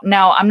work out.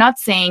 Now, I'm not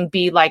saying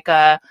be like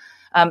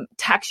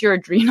tax your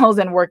adrenals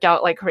and work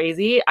out like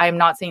crazy. I'm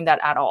not saying that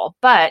at all.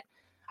 But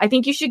I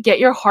think you should get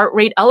your heart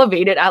rate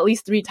elevated at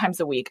least 3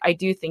 times a week. I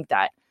do think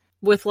that.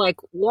 With like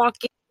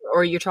walking,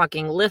 or you're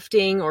talking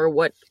lifting, or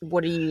what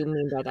do you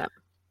mean by that?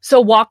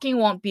 So walking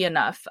won't be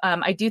enough.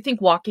 I do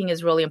think walking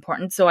is really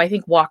important. So I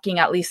think walking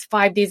at least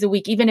 5 days a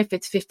week, even if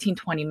it's 15,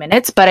 20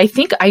 minutes. But I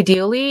think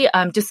ideally,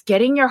 just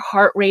getting your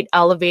heart rate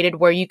elevated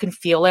where you can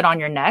feel it on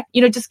your neck,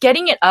 just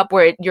getting it up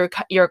where your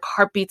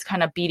heartbeat's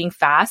kind of beating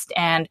fast,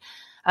 and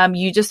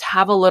you just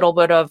have a little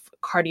bit of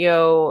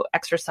cardio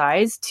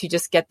exercise to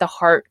just get the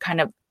heart kind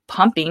of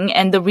pumping.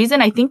 And the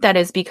reason I think that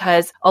is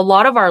because a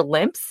lot of our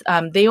limbs,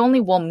 they only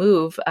will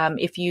move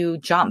if you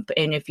jump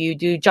and if you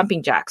do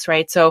jumping jacks,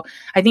 right? So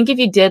I think if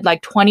you did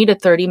like 20 to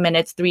 30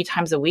 minutes 3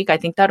 times a week, I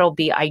think that'll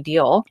be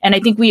ideal. And I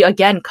think we,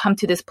 again, come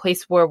to this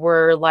place where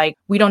we're like,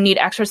 we don't need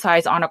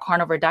exercise on a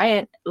carnivore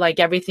diet. Like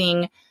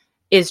everything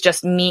is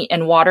just meat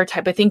and water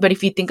type of thing. But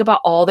if you think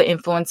about all the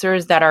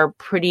influencers that are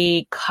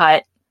pretty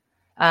cut,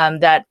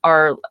 that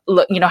are,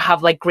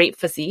 have like great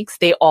physiques,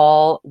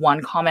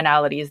 one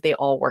commonality is they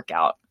all work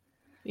out.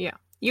 Yeah.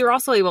 You're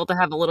also able to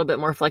have a little bit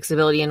more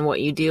flexibility in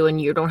what you do, and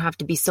you don't have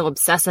to be so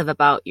obsessive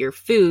about your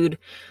food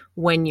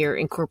when you're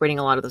incorporating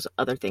a lot of those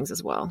other things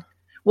as well.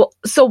 Well,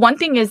 so one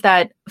thing is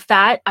that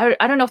fat,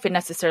 I don't know if it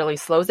necessarily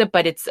slows it,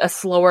 but it's a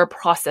slower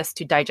process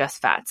to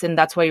digest fats. And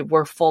that's why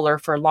we're fuller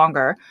for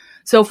longer.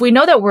 So if we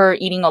know that we're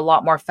eating a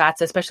lot more fats,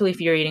 especially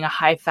if you're eating a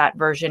high fat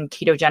version,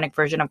 ketogenic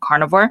version of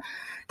carnivore,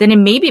 then it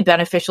may be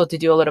beneficial to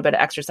do a little bit of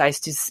exercise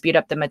to speed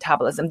up the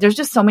metabolism. There's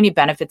just so many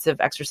benefits of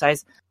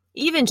exercise.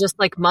 Even just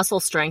like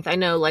muscle strength. I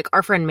know like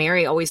our friend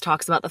Mary always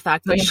talks about the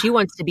fact that she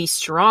wants to be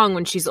strong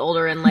when she's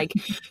older, and like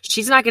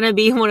she's not going to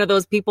be one of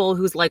those people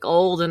who's like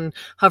old and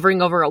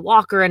hovering over a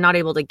walker and not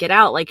able to get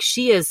out. Like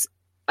she is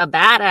a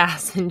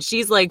badass, and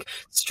she's like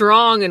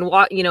strong and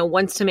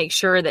wants to make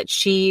sure that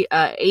she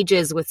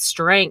ages with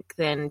strength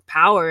and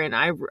power. And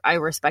I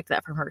respect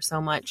that from her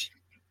so much.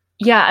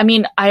 Yeah, I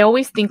mean, I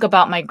always think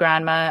about my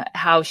grandma,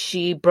 how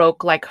she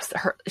broke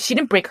she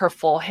didn't break her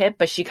full hip,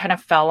 but she kind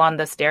of fell on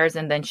the stairs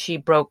and then she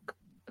broke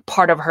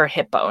part of her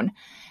hip bone.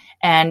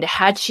 And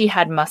had she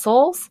had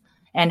muscles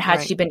And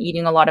had she been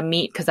eating a lot of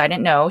meat, because I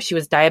didn't know, she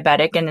was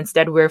diabetic, and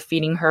instead we were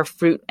feeding her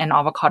fruit and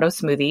avocado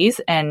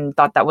smoothies and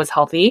thought that was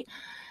healthy.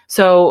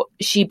 So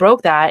she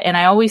broke that. And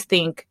I always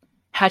think,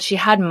 had she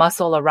had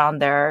muscle around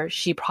there,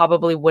 she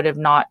probably would have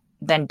not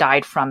then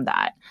died from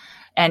that.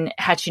 And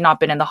had she not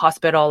been in the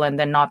hospital and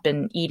then not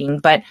been eating.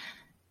 But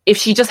if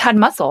she just had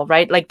muscle,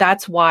 right? Like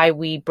that's why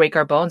we break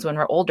our bones when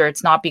we're older.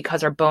 It's not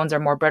because our bones are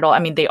more brittle. I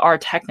mean, they are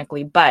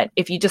technically, but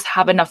if you just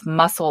have enough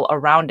muscle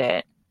around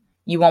it,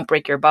 you won't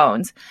break your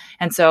bones.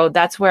 And so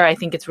that's where I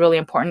think it's really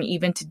important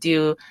even to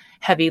do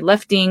heavy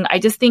lifting. I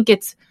just think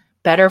it's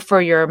better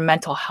for your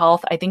mental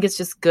health. I think it's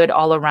just good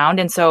all around.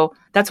 And so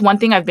that's one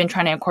thing I've been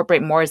trying to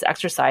incorporate more is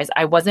exercise.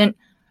 I wasn't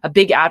a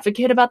big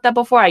advocate about that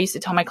before. I used to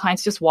tell my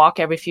clients just walk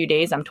every few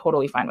days. I'm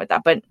totally fine with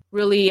that. But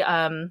really,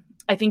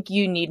 I think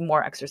you need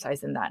more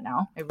exercise than that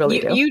now. I really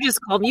do.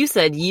 You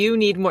said you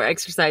need more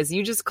exercise.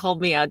 You just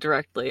called me out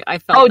directly. I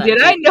felt that. Oh,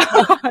 did I?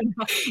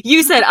 No.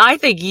 You said, I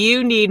think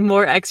you need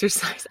more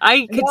exercise.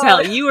 I could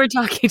tell you were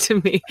talking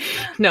to me.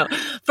 No,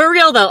 for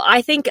real though.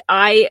 I think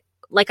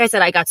like I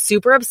said, I got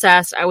super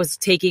obsessed. I was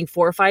taking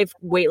 4 or 5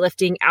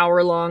 weightlifting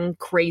hour-long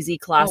crazy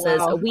classes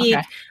a week.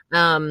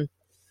 Okay.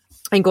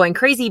 And going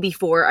crazy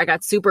before I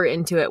got super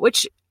into it,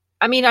 which,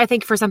 I mean, I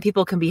think for some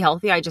people can be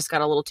healthy. I just got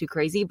a little too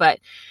crazy. But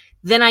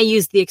then I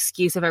used the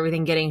excuse of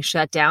everything getting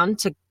shut down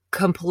to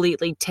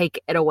completely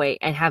take it away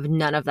and have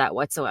none of that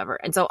whatsoever.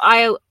 And so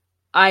I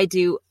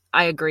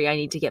agree. I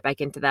need to get back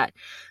into that.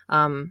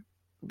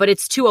 But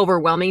it's too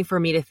overwhelming for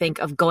me to think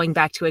of going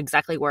back to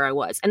exactly where I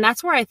was. And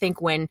that's where I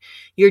think when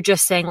you're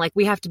just saying like,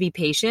 we have to be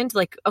patient,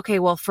 like, okay,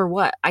 well, for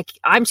what?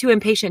 I'm too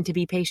impatient to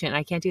be patient.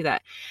 I can't do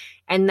that.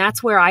 And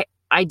that's where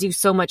I do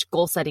so much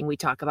goal setting we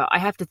talk about. I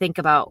have to think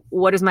about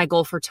what is my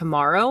goal for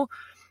tomorrow?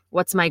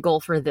 What's my goal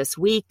for this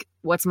week?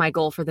 What's my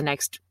goal for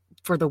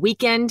the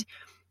weekend?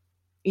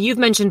 You've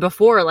mentioned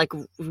before, like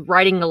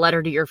writing a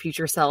letter to your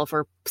future self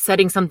or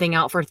setting something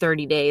out for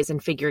 30 days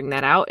and figuring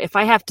that out. If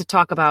I have to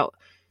talk about,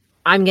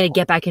 I'm going to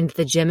get back into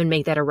the gym and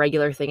make that a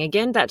regular thing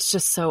again, that's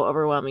just so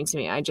overwhelming to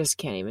me. I just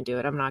can't even do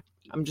it.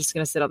 I'm just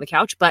going to sit on the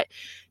couch. But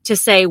to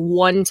say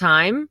one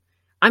time,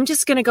 I'm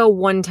just going to go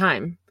one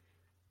time.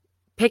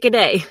 Pick a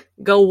day,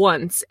 go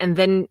once, and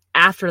then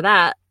after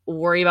that,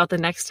 worry about the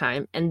next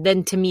time. And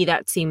then to me,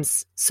 that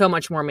seems so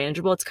much more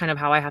manageable. It's kind of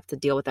how I have to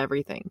deal with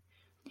everything.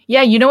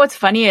 Yeah, you know what's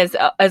funny is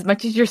as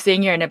much as you're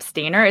saying you're an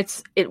abstainer,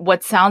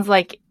 what sounds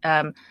like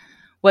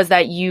was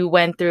that you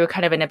went through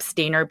kind of an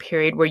abstainer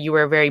period where you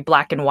were very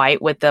black and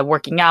white with the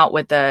working out,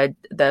 with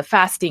the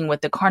fasting,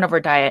 with the carnivore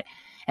diet.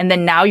 And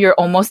then now you're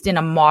almost in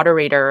a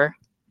moderator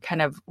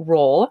kind of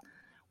role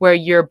where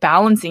you're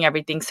balancing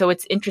everything. So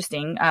it's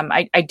interesting.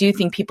 I do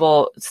think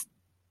people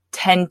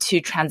tend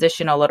to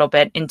transition a little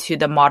bit into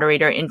the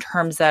moderator in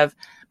terms of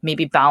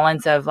maybe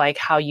balance of like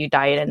how you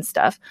diet and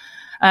stuff.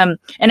 And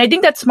I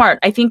think that's smart.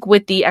 I think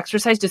with the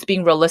exercise, just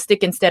being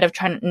realistic instead of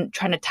trying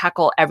to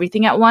tackle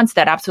everything at once,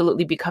 that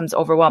absolutely becomes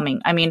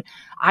overwhelming. I mean,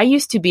 I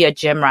used to be a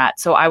gym rat,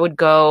 so I would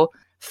go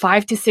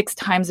 5 to 6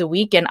 times a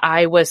week. And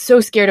I was so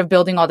scared of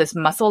building all this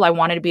muscle. I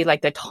wanted to be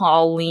like the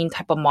tall, lean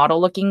type of model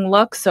looking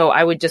look. So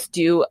I would just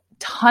do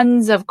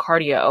tons of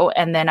cardio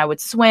and then I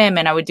would swim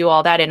and I would do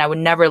all that and I would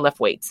never lift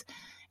weights.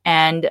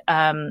 And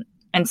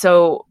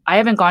so I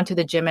haven't gone to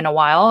the gym in a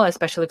while,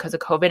 especially because of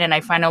COVID. And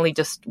I finally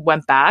just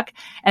went back.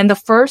 And the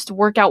first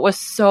workout was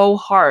so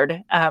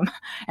hard. And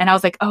I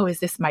was like, oh, is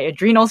this my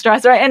adrenal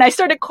stress? Right? And I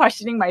started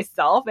questioning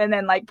myself and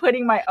then like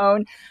putting my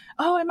own,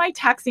 am I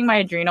taxing my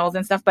adrenals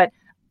and stuff? But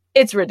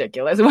it's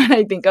ridiculous when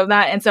I think of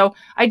that. And so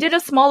I did a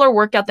smaller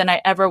workout than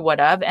I ever would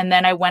have. And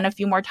then I went a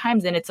few more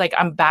times and it's like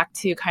I'm back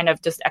to kind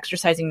of just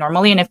exercising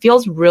normally. And it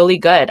feels really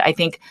good. I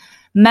think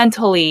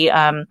mentally,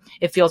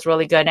 it feels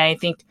really good. And I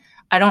think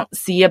I don't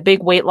see a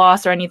big weight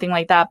loss or anything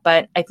like that,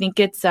 but I think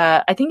it's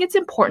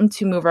important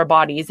to move our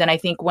bodies. And I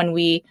think when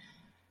we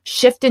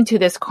shift into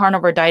this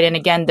carnivore diet, and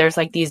again, there's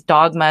like these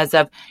dogmas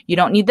of you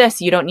don't need this,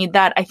 you don't need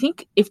that. I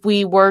think if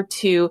we were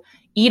to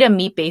eat a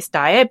meat-based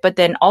diet, but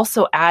then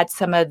also add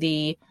some of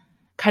the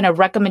kind of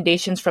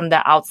recommendations from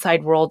the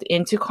outside world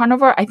into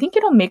carnivore, I think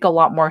it'll make a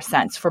lot more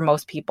sense for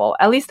most people.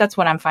 At least that's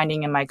what I'm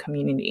finding in my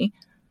community.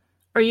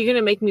 Are you going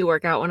to make me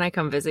work out when I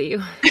come visit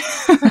you?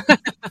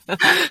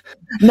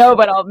 No,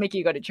 but I'll make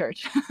you go to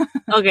church.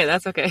 Okay,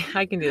 that's okay.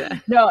 I can do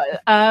that. No,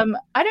 I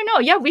don't know.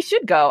 Yeah, we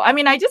should go. I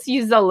mean, I just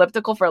use the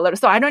elliptical for a little.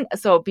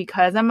 So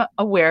because I'm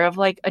aware of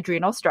like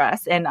adrenal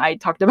stress and I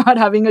talked about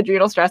having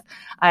adrenal stress,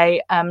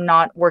 I am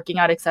not working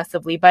out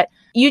excessively, but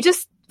you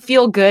just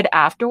feel good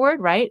afterward,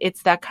 right?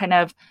 It's that kind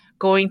of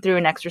going through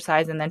an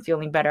exercise and then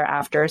feeling better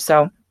after.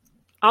 So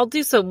we'll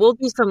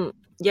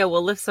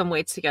lift some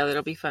weights together.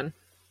 It'll be fun.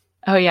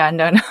 Oh yeah,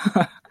 no.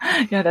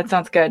 Yeah, that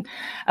sounds good.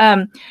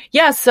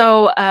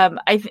 So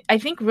I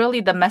think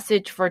really the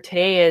message for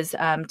today is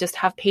just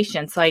have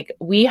patience. Like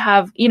we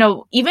have,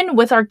 even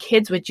with our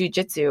kids with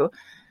jujitsu,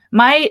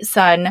 my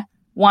son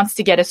wants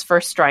to get his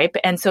first stripe.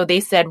 And so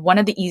they said one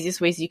of the easiest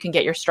ways you can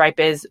get your stripe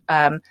is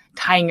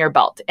tying your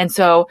belt. And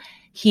so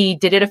he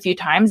did it a few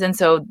times. And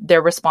so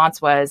their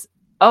response was,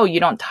 oh, you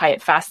don't tie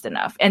it fast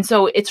enough. And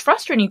so it's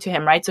frustrating to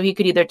him, right? So he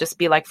could either just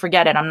be like,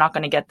 forget it, I'm not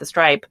going to get the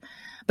stripe.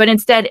 But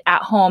instead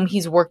at home,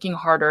 he's working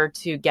harder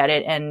to get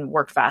it and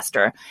work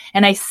faster.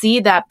 And I see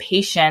that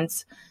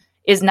patience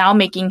is now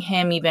making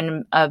him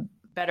even a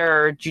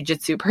better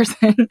jujitsu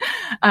person.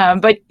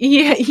 But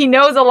he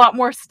knows a lot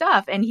more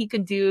stuff, and he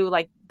can do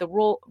like the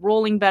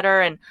rolling better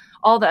and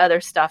all the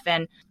other stuff.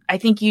 And I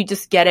think you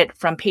just get it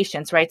from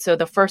patience, right? So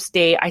the first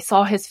day I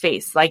saw his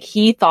face, like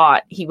he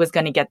thought he was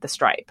going to get the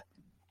stripe,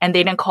 and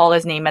they didn't call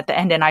his name at the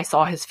end, and I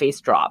saw his face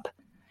drop.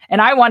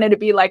 And I wanted to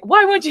be like,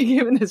 why won't you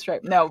give him the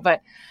stripe? No,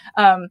 but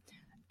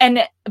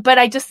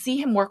I just see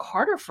him work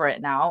harder for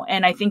it now.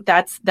 And I think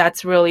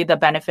that's really the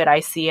benefit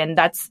I see. And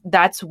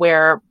that's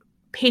where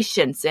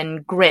patience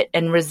and grit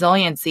and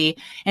resiliency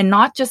and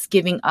not just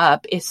giving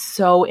up is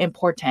so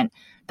important.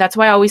 That's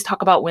why I always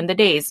talk about win the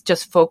days.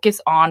 Just focus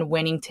on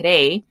winning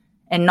today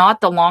and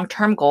not the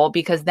long-term goal,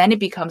 because then it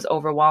becomes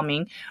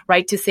overwhelming,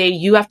 right? To say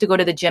you have to go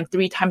to the gym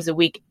 3 times a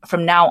week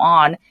from now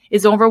on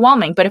is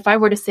overwhelming. But if I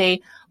were to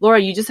say, Laura,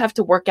 you just have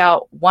to work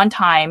out 1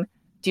 time,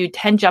 do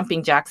 10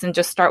 jumping jacks and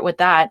just start with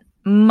that,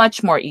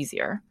 much more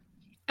easier.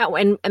 Oh,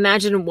 and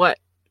imagine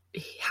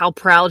how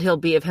proud he'll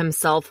be of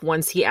himself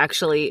once he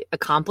actually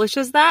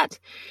accomplishes that.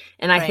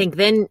 And I think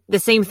then the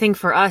same thing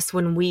for us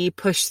when we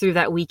push through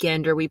that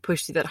weekend or we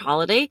push through that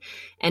holiday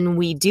and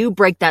we do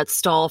break that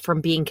stall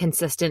from being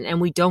consistent and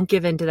we don't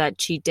give into that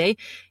cheat day.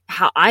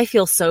 How I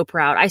feel so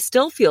proud. I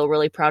still feel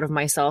really proud of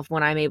myself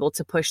when I'm able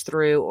to push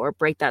through or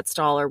break that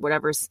stall or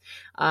whatever's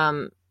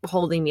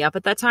holding me up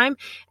at that time.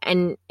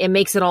 And it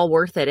makes it all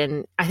worth it.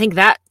 And I think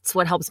that's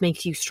what helps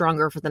make you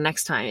stronger for the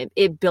next time.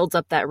 It builds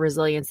up that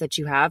resilience that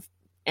you have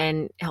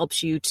and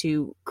helps you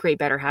to create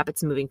better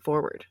habits moving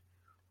forward.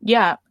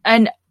 Yeah.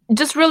 And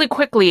just really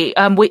quickly,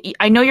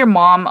 I know your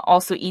mom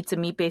also eats a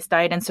meat-based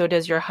diet and so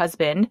does your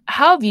husband.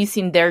 How have you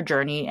seen their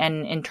journey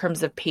and in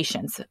terms of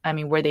patience? I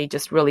mean, were they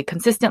just really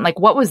consistent? Like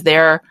what was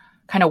their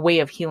kind of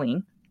way of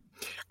healing?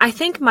 I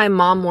think my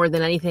mom more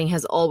than anything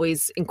has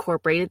always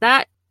incorporated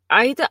that.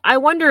 I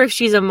wonder if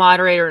she's a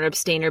moderator or an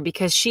abstainer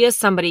because she is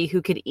somebody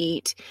who could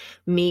eat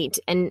meat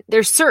and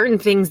there's certain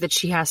things that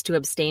she has to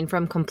abstain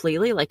from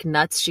completely, like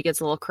nuts. She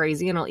gets a little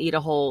crazy and will eat a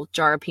whole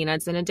jar of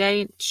peanuts in a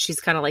day. She's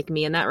kind of like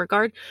me in that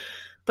regard.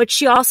 But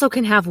she also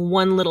can have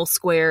 1 little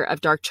square of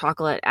dark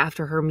chocolate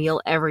after her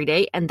meal every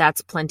day, and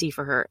that's plenty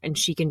for her. And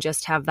she can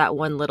just have that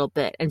 1 little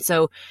bit. And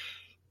so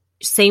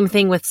same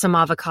thing with some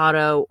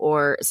avocado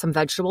or some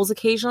vegetables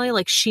occasionally.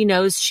 Like she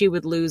knows she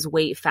would lose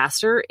weight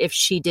faster if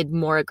she did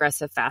more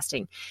aggressive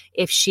fasting,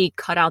 if she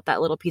cut out that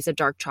little piece of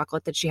dark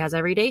chocolate that she has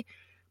every day.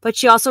 But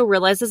she also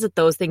realizes that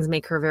those things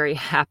make her very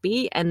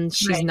happy and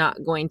she's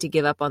not going to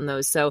give up on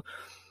those. So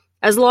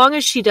as long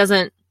as she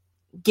doesn't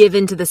give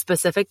into the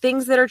specific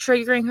things that are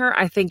triggering her,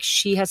 I think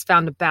she has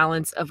found a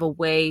balance of a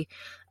way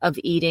of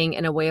eating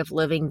and a way of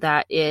living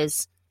that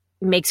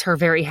makes her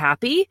very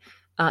happy.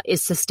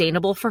 Is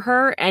sustainable for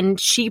her. And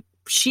she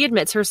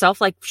admits herself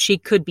like she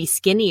could be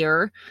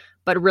skinnier,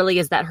 but really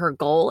is that her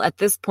goal? At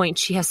this point,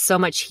 she has so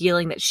much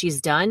healing that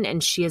she's done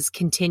and she is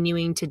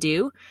continuing to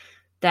do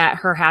that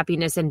her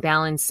happiness and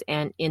balance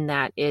and in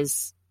that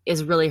is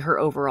really her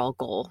overall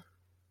goal.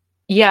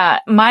 Yeah,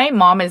 my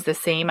mom is the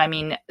same. I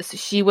mean,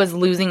 she was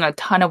losing a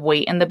ton of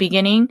weight in the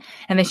beginning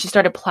and then she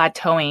started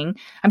plateauing.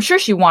 I'm sure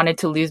she wanted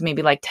to lose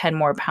maybe like 10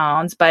 more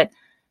pounds, but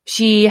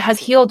she has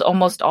healed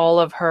almost all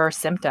of her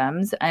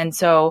symptoms. And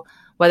so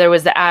whether it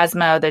was the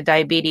asthma, the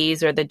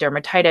diabetes, or the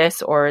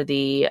dermatitis, or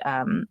the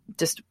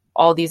just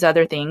all these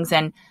other things.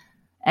 And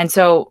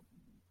so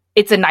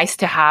it's a nice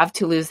to have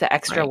to lose the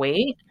extra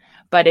weight,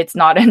 but it's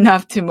not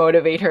enough to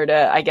motivate her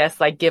to, I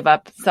guess, like give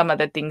up some of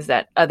the things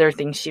other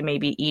things she may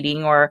be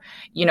eating or,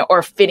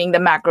 or fitting the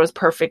macros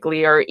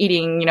perfectly or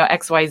eating,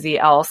 XYZ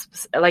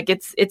else. Like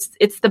it's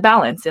the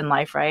balance in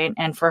life, right?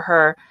 And for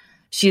her,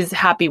 she's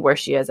happy where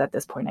she is at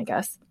this point, I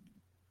guess.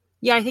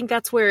 Yeah, I think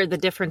that's where the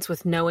difference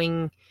with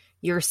knowing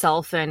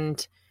yourself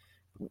and,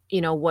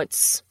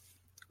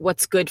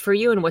 what's good for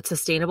you and what's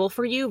sustainable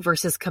for you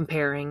versus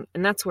comparing.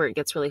 And that's where it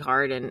gets really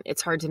hard. And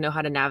it's hard to know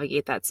how to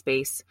navigate that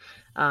space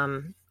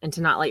and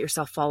to not let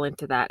yourself fall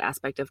into that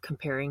aspect of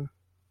comparing.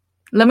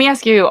 Let me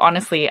ask you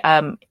honestly,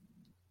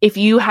 if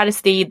you had to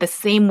stay the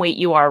same weight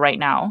you are right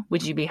now,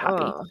 would you be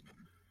happy?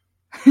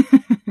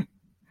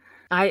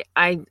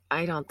 I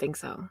don't think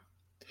so.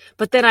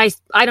 But then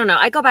I don't know.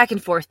 I go back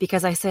and forth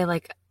because I say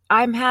like,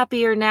 I'm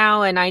happier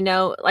now. And I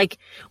know like,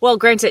 well,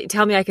 granted,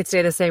 tell me I could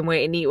stay the same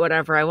weight and eat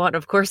whatever I want.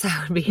 Of course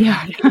I would be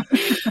happy.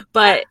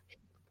 But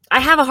I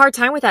have a hard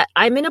time with that.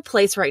 I'm in a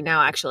place right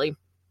now, actually.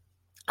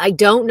 I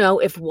don't know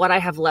if what I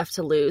have left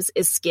to lose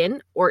is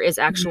skin or is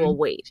actual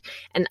weight.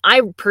 And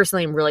I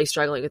personally am really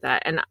struggling with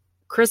that. And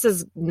Chris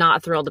is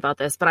not thrilled about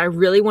this, but I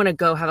really want to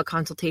go have a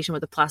consultation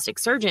with a plastic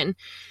surgeon,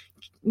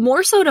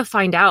 more so to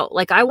find out.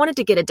 Like I wanted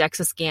to get a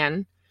DEXA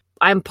scan.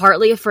 I'm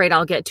partly afraid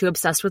I'll get too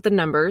obsessed with the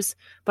numbers,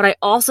 but I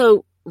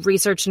also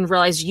researched and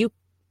realized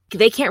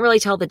they can't really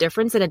tell the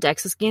difference in a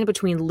DEXA scan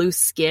between loose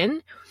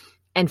skin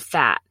and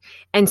fat.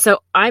 And so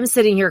I'm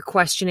sitting here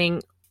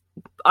questioning,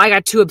 I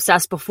got too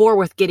obsessed before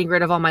with getting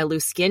rid of all my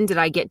loose skin. Did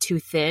I get too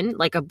thin,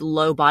 like a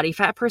low body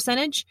fat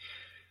percentage?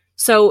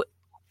 So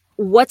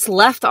what's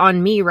left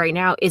on me right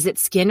now? Is it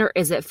skin or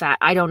is it fat?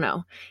 I don't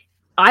know.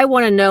 I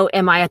want to know,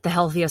 am I at the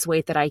healthiest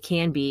weight that I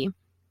can be?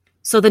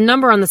 So the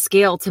number on the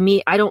scale, to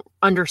me, I don't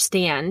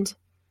understand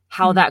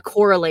how that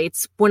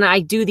correlates. When I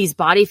do these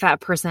body fat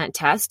percent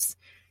tests,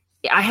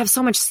 I have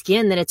so much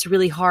skin that it's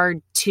really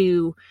hard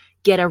to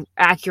get an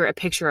accurate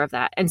picture of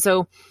that. And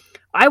so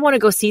I want to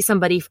go see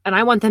somebody and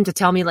I want them to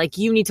tell me, like,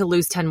 you need to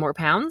lose 10 more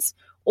pounds,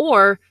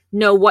 or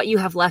no, what you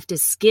have left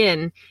is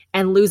skin,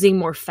 and losing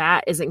more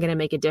fat isn't going to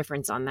make a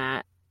difference on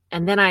that.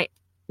 And then I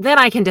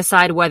can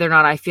decide whether or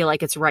not I feel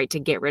like it's right to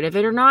get rid of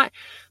it or not.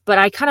 But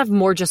I kind of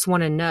more just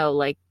want to know,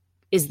 like,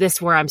 is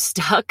this where I'm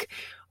stuck,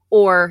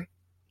 or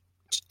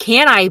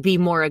can I be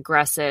more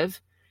aggressive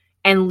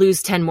and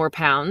lose 10 more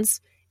pounds?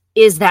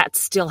 Is that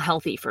still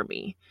healthy for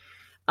me?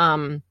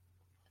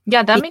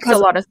 Yeah, that makes a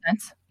lot of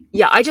sense.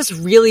 Yeah, I just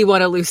really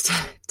want to lose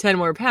 10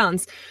 more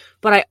pounds,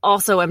 but I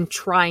also am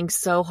trying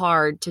so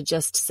hard to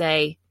just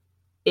say,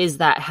 is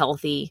that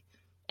healthy?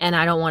 And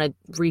I don't want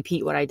to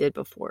repeat what I did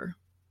before.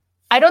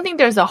 I don't think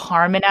there's a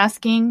harm in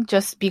asking,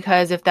 just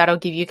because if that'll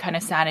give you kind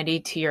of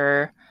sanity to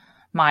your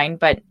mind.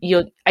 But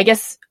I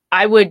guess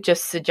I would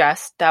just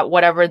suggest that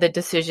whatever the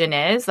decision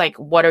is, like,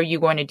 what are you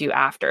going to do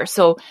after?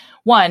 So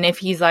one, if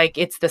he's like,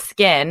 it's the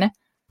skin,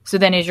 so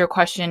then is your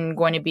question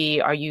going to be,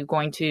 are you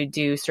going to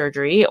do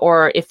surgery?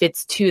 Or if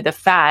it's to the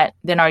fat,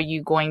 then are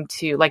you going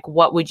to, like,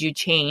 what would you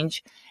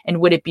change? And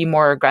would it be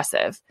more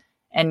aggressive?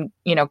 And,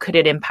 could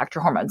it impact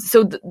your hormones?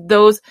 So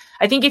those,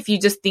 I think if you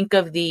just think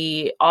of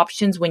the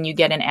options when you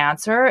get an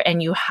answer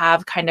and you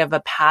have kind of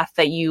a path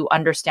that you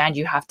understand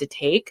you have to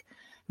take,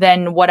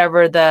 then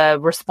whatever the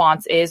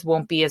response is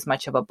won't be as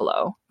much of a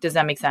blow. Does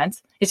that make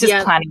sense? It's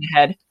just planning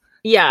ahead.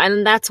 Yeah.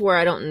 And that's where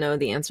I don't know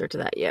the answer to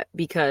that yet,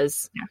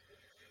 because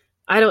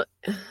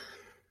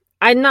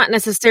I'm not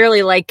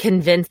necessarily like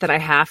convinced that I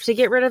have to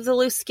get rid of the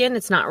loose skin.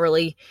 It's not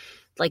really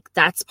like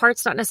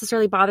part's not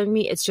necessarily bothering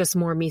me. It's just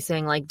more me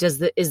saying, like, is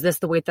this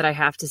the weight that I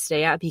have to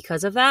stay at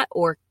because of that?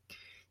 Or,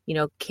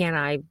 can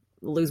I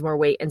lose more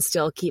weight and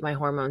still keep my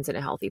hormones in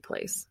a healthy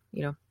place?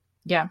 Yeah.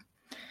 Yeah.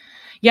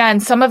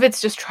 And some of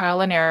it's just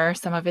trial and error.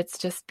 Some of it's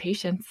just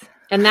patience.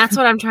 And that's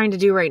what I'm trying to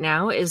do right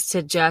now, is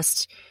to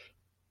just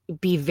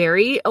be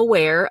very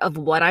aware of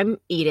what I'm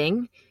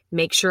eating,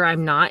 make sure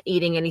I'm not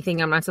eating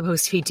anything I'm not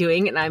supposed to be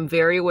doing. And I'm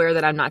very aware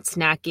that I'm not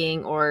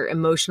snacking or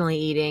emotionally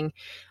eating,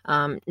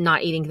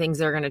 not eating things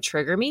that are going to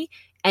trigger me.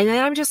 And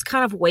then I'm just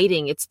kind of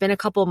waiting. It's been a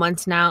couple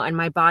months now, and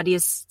my body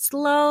is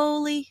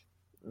slowly,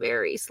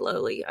 very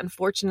slowly,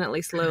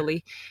 unfortunately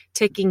slowly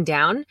ticking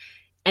down.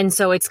 And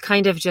so it's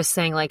kind of just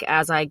saying, like,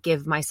 as I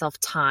give myself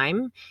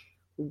time,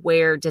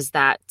 where does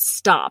that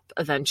stop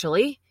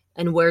eventually?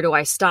 And where do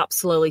I stop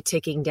slowly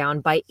ticking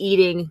down by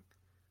eating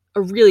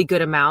a really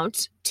good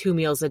amount, 2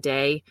 meals a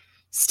day,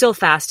 still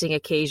fasting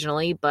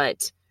occasionally,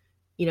 but,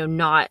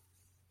 not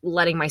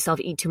letting myself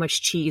eat too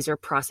much cheese or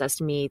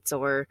processed meats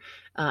or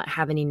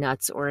have any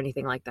nuts or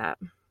anything like that.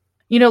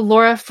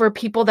 Laura, for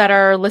people that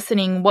are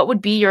listening, what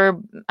would be your,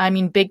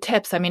 big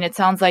tips? It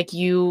sounds like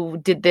you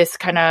did this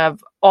kind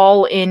of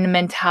all in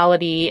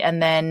mentality,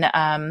 and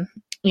then,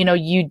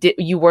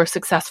 you were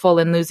successful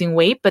in losing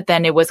weight, but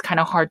then it was kind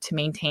of hard to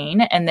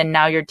maintain. And then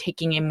now you're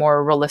taking a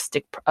more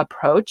realistic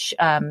approach.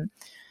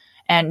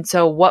 And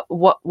so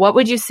what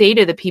would you say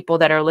to the people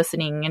that are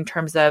listening in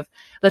terms of,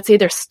 let's say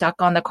they're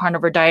stuck on the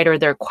carnivore diet, or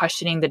they're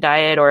questioning the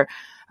diet, or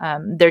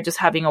they're just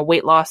having a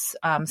weight loss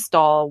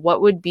stall?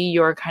 What would be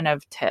your kind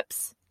of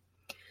tips?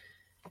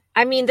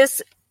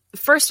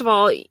 First of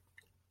all,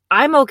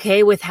 I'm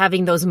okay with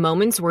having those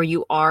moments where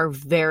you are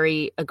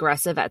very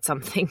aggressive at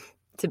something,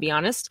 to be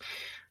honest.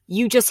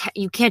 You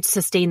can't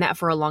sustain that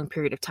for a long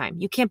period of time.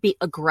 You can't be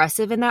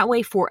aggressive in that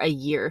way for a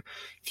year.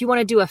 If you want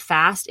to do a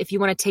fast, if you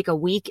want to take a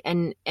week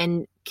and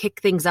kick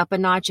things up a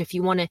notch, if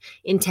you want to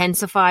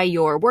intensify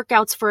your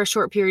workouts for a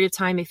short period of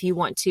time, if you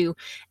want to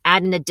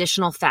add an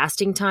additional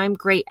fasting time,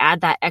 great, add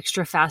that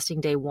extra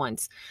fasting day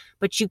once.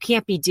 But you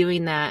can't be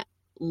doing that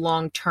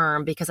long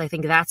term, because I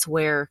think that's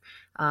where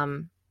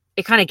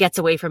it kind of gets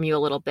away from you a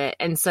little bit.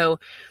 And so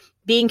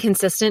being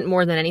consistent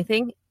more than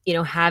anything,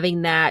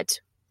 having that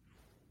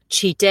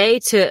cheat day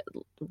to,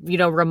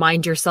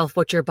 remind yourself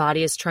what your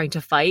body is trying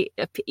to fight.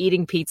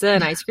 Eating pizza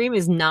and ice cream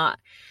is not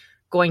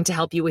going to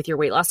help you with your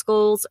weight loss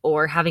goals,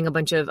 or having a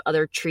bunch of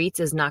other treats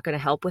is not going to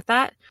help with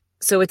that.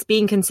 So it's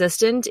being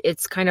consistent.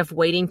 It's kind of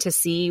waiting to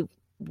see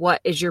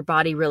what is your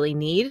body really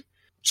need,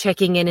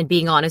 checking in and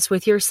being honest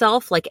with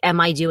yourself. Like,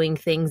 am I doing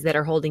things that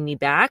are holding me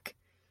back?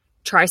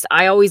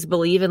 I always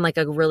believe in like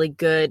a really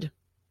good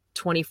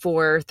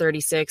 24,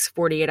 36,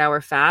 48 hour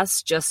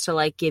fast, just to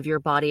like give your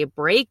body a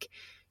break.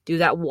 Do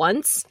that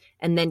once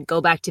and then go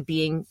back to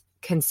being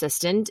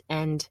consistent,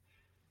 and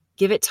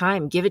give it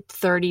time. Give it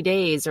 30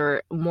 days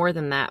or more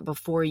than that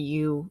before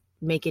you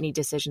make any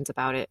decisions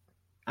about it.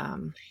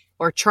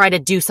 Or try to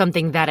do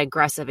something that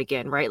aggressive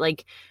again, right?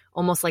 Like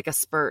almost like a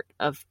spurt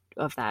of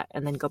that,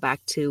 and then go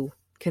back to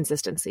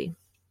consistency.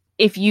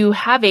 if you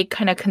have a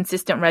kind of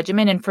consistent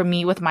regimen, and for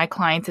me with my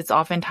clients, it's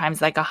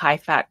oftentimes like a high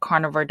fat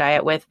carnivore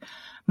diet with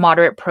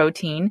moderate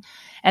protein.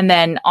 And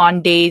then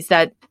on days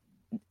that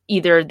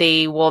either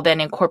they will then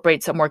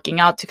incorporate some working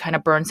out to kind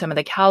of burn some of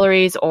the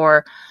calories,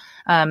 or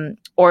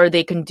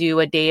they can do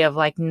a day of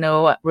like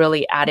no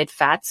really added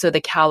fat. So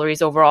the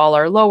calories overall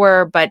are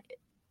lower, but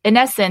in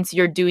essence,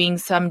 you're doing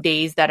some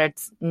days that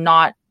it's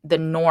not the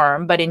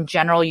norm, but in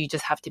general, you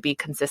just have to be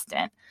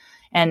consistent.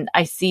 And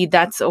I see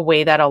that's a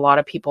way that a lot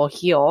of people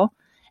heal.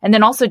 And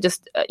then also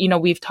just,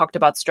 we've talked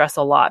about stress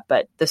a lot,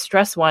 but the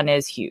stress one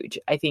is huge.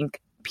 I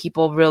think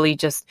people really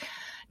just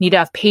need to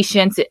have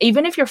patience.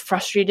 Even if you're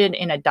frustrated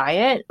in a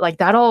diet, like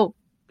that'll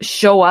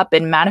show up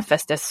and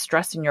manifest as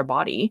stress in your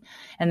body.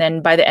 And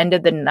then by the end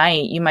of the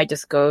night, you might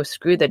just go,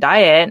 screw the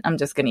diet. I'm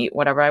just going to eat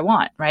whatever I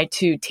want, right?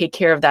 To take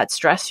care of that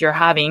stress you're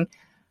having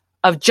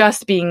of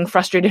just being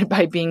frustrated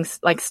by being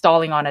like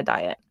stalling on a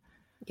diet.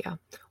 Yeah.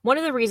 One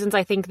of the reasons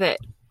I think that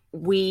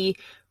we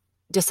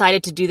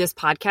decided to do this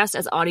podcast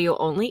as audio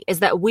only is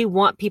that we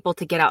want people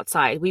to get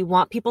outside. We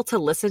want people to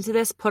listen to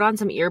this, put on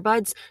some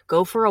earbuds,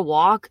 go for a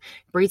walk,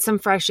 breathe some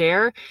fresh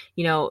air,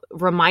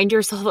 remind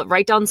yourself,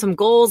 write down some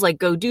goals, like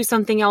go do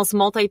something else,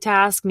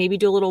 multitask, maybe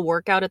do a little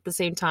workout at the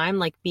same time,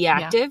 like be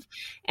active.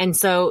 Yeah. And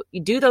so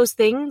you do those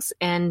things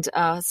and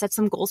set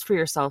some goals for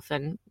yourself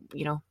and,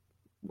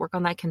 work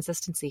on that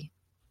consistency.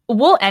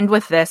 We'll end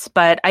with this,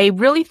 but I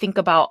really think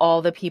about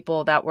all the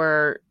people that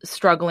were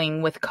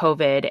struggling with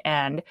COVID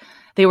and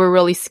they were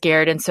really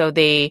scared. And so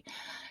they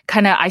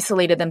kind of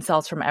isolated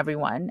themselves from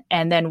everyone.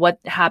 And then what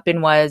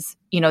happened was,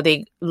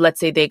 let's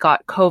say they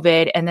got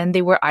COVID and then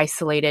they were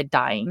isolated,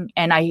 dying.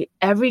 And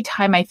every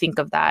time I think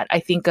of that,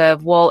 I think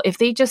of, well, if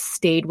they just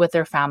stayed with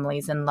their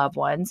families and loved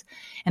ones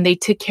and they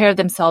took care of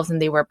themselves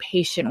and they were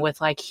patient with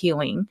like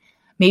healing,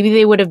 maybe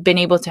they would have been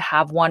able to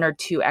have 1 or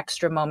 2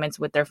 extra moments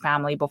with their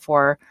family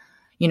before,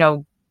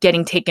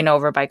 getting taken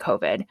over by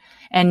COVID.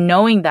 And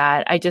knowing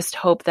that, I just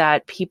hope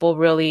that people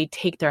really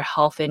take their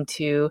health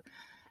into,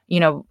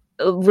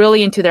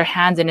 really into their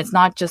hands. And it's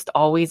not just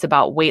always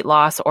about weight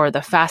loss or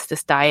the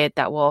fastest diet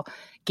that will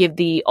give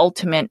the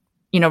ultimate,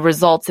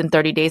 results in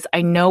 30 days.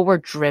 I know we're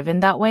driven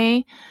that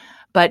way,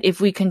 but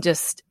if we can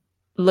just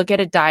look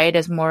at a diet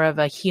as more of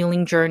a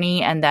healing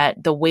journey and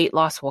that the weight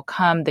loss will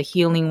come, the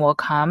healing will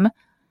come,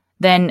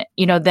 then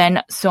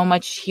so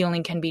much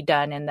healing can be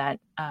done and that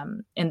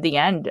in the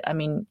end,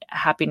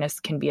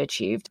 happiness can be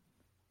achieved.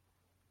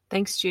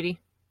 Thanks, Judy.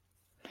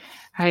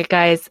 All right,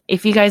 guys.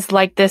 If you guys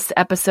like this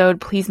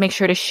episode, please make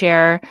sure to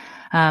share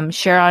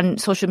on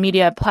social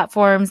media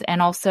platforms.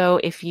 And also,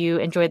 if you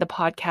enjoy the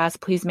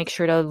podcast, please make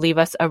sure to leave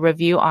us a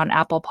review on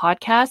Apple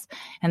Podcasts.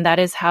 And that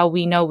is how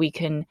we know we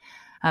can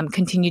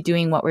continue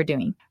doing what we're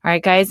doing. All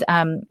right, guys.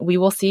 We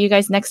will see you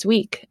guys next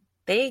week.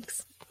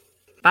 Thanks.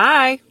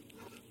 Bye.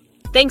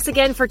 Thanks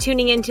again for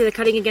tuning in to the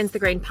Cutting Against the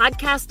Grain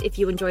podcast. If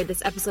you enjoyed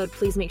this episode,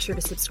 please make sure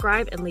to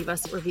subscribe and leave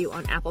us a review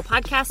on Apple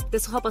Podcasts.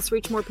 This will help us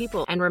reach more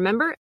people. And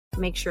remember,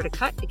 make sure to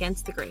cut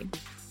against the grain.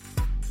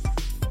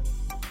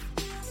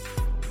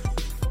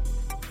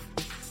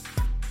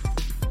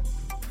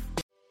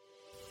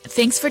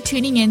 Thanks for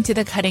tuning in to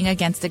the Cutting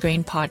Against the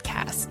Grain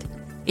podcast.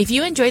 If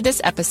you enjoyed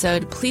this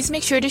episode, please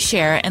make sure to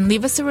share and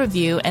leave us a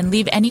review and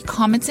leave any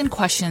comments and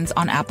questions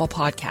on Apple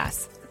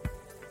Podcasts.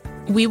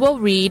 We will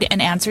read and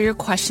answer your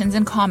questions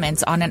and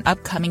comments on an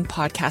upcoming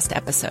podcast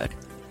episode.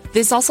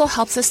 This also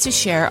helps us to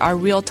share our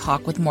real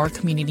talk with more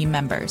community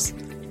members.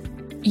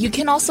 You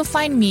can also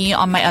find me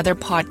on my other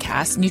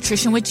podcast,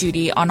 Nutrition with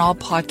Judy, on all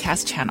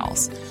podcast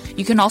channels.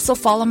 You can also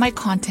follow my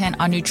content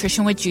on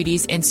Nutrition with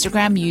Judy's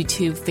Instagram,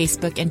 YouTube,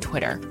 Facebook, and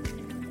Twitter.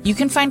 You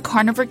can find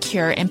Carnivore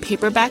Cure in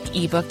paperback,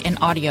 ebook, and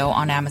audio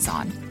on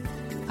Amazon.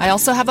 I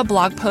also have a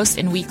blog post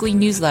and weekly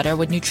newsletter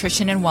with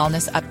nutrition and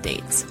wellness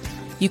updates.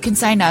 You can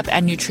sign up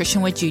at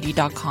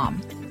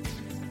nutritionwithjudy.com.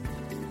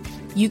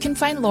 You can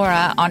find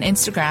Laura on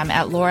Instagram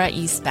at Laura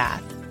E.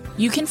 Spath.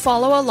 You can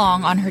follow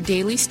along on her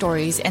daily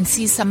stories and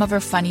see some of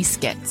her funny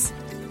skits.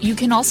 You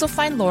can also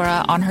find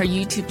Laura on her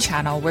YouTube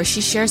channel where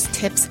she shares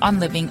tips on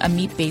living a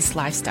meat-based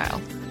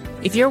lifestyle.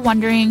 If you're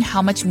wondering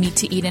how much meat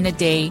to eat in a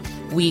day,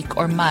 week,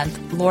 or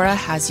month, Laura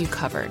has you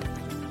covered.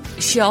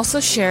 She also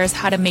shares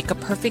how to make a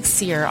perfect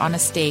sear on a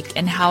steak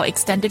and how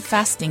extended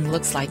fasting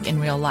looks like in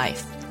real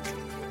life.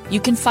 You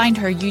can find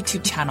her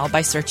YouTube channel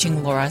by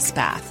searching Laura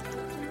Spath.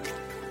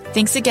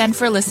 Thanks again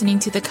for listening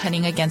to the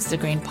Cutting Against the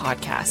Grain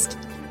podcast.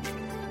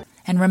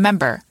 And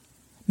remember,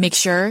 make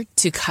sure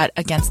to cut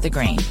against the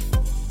grain.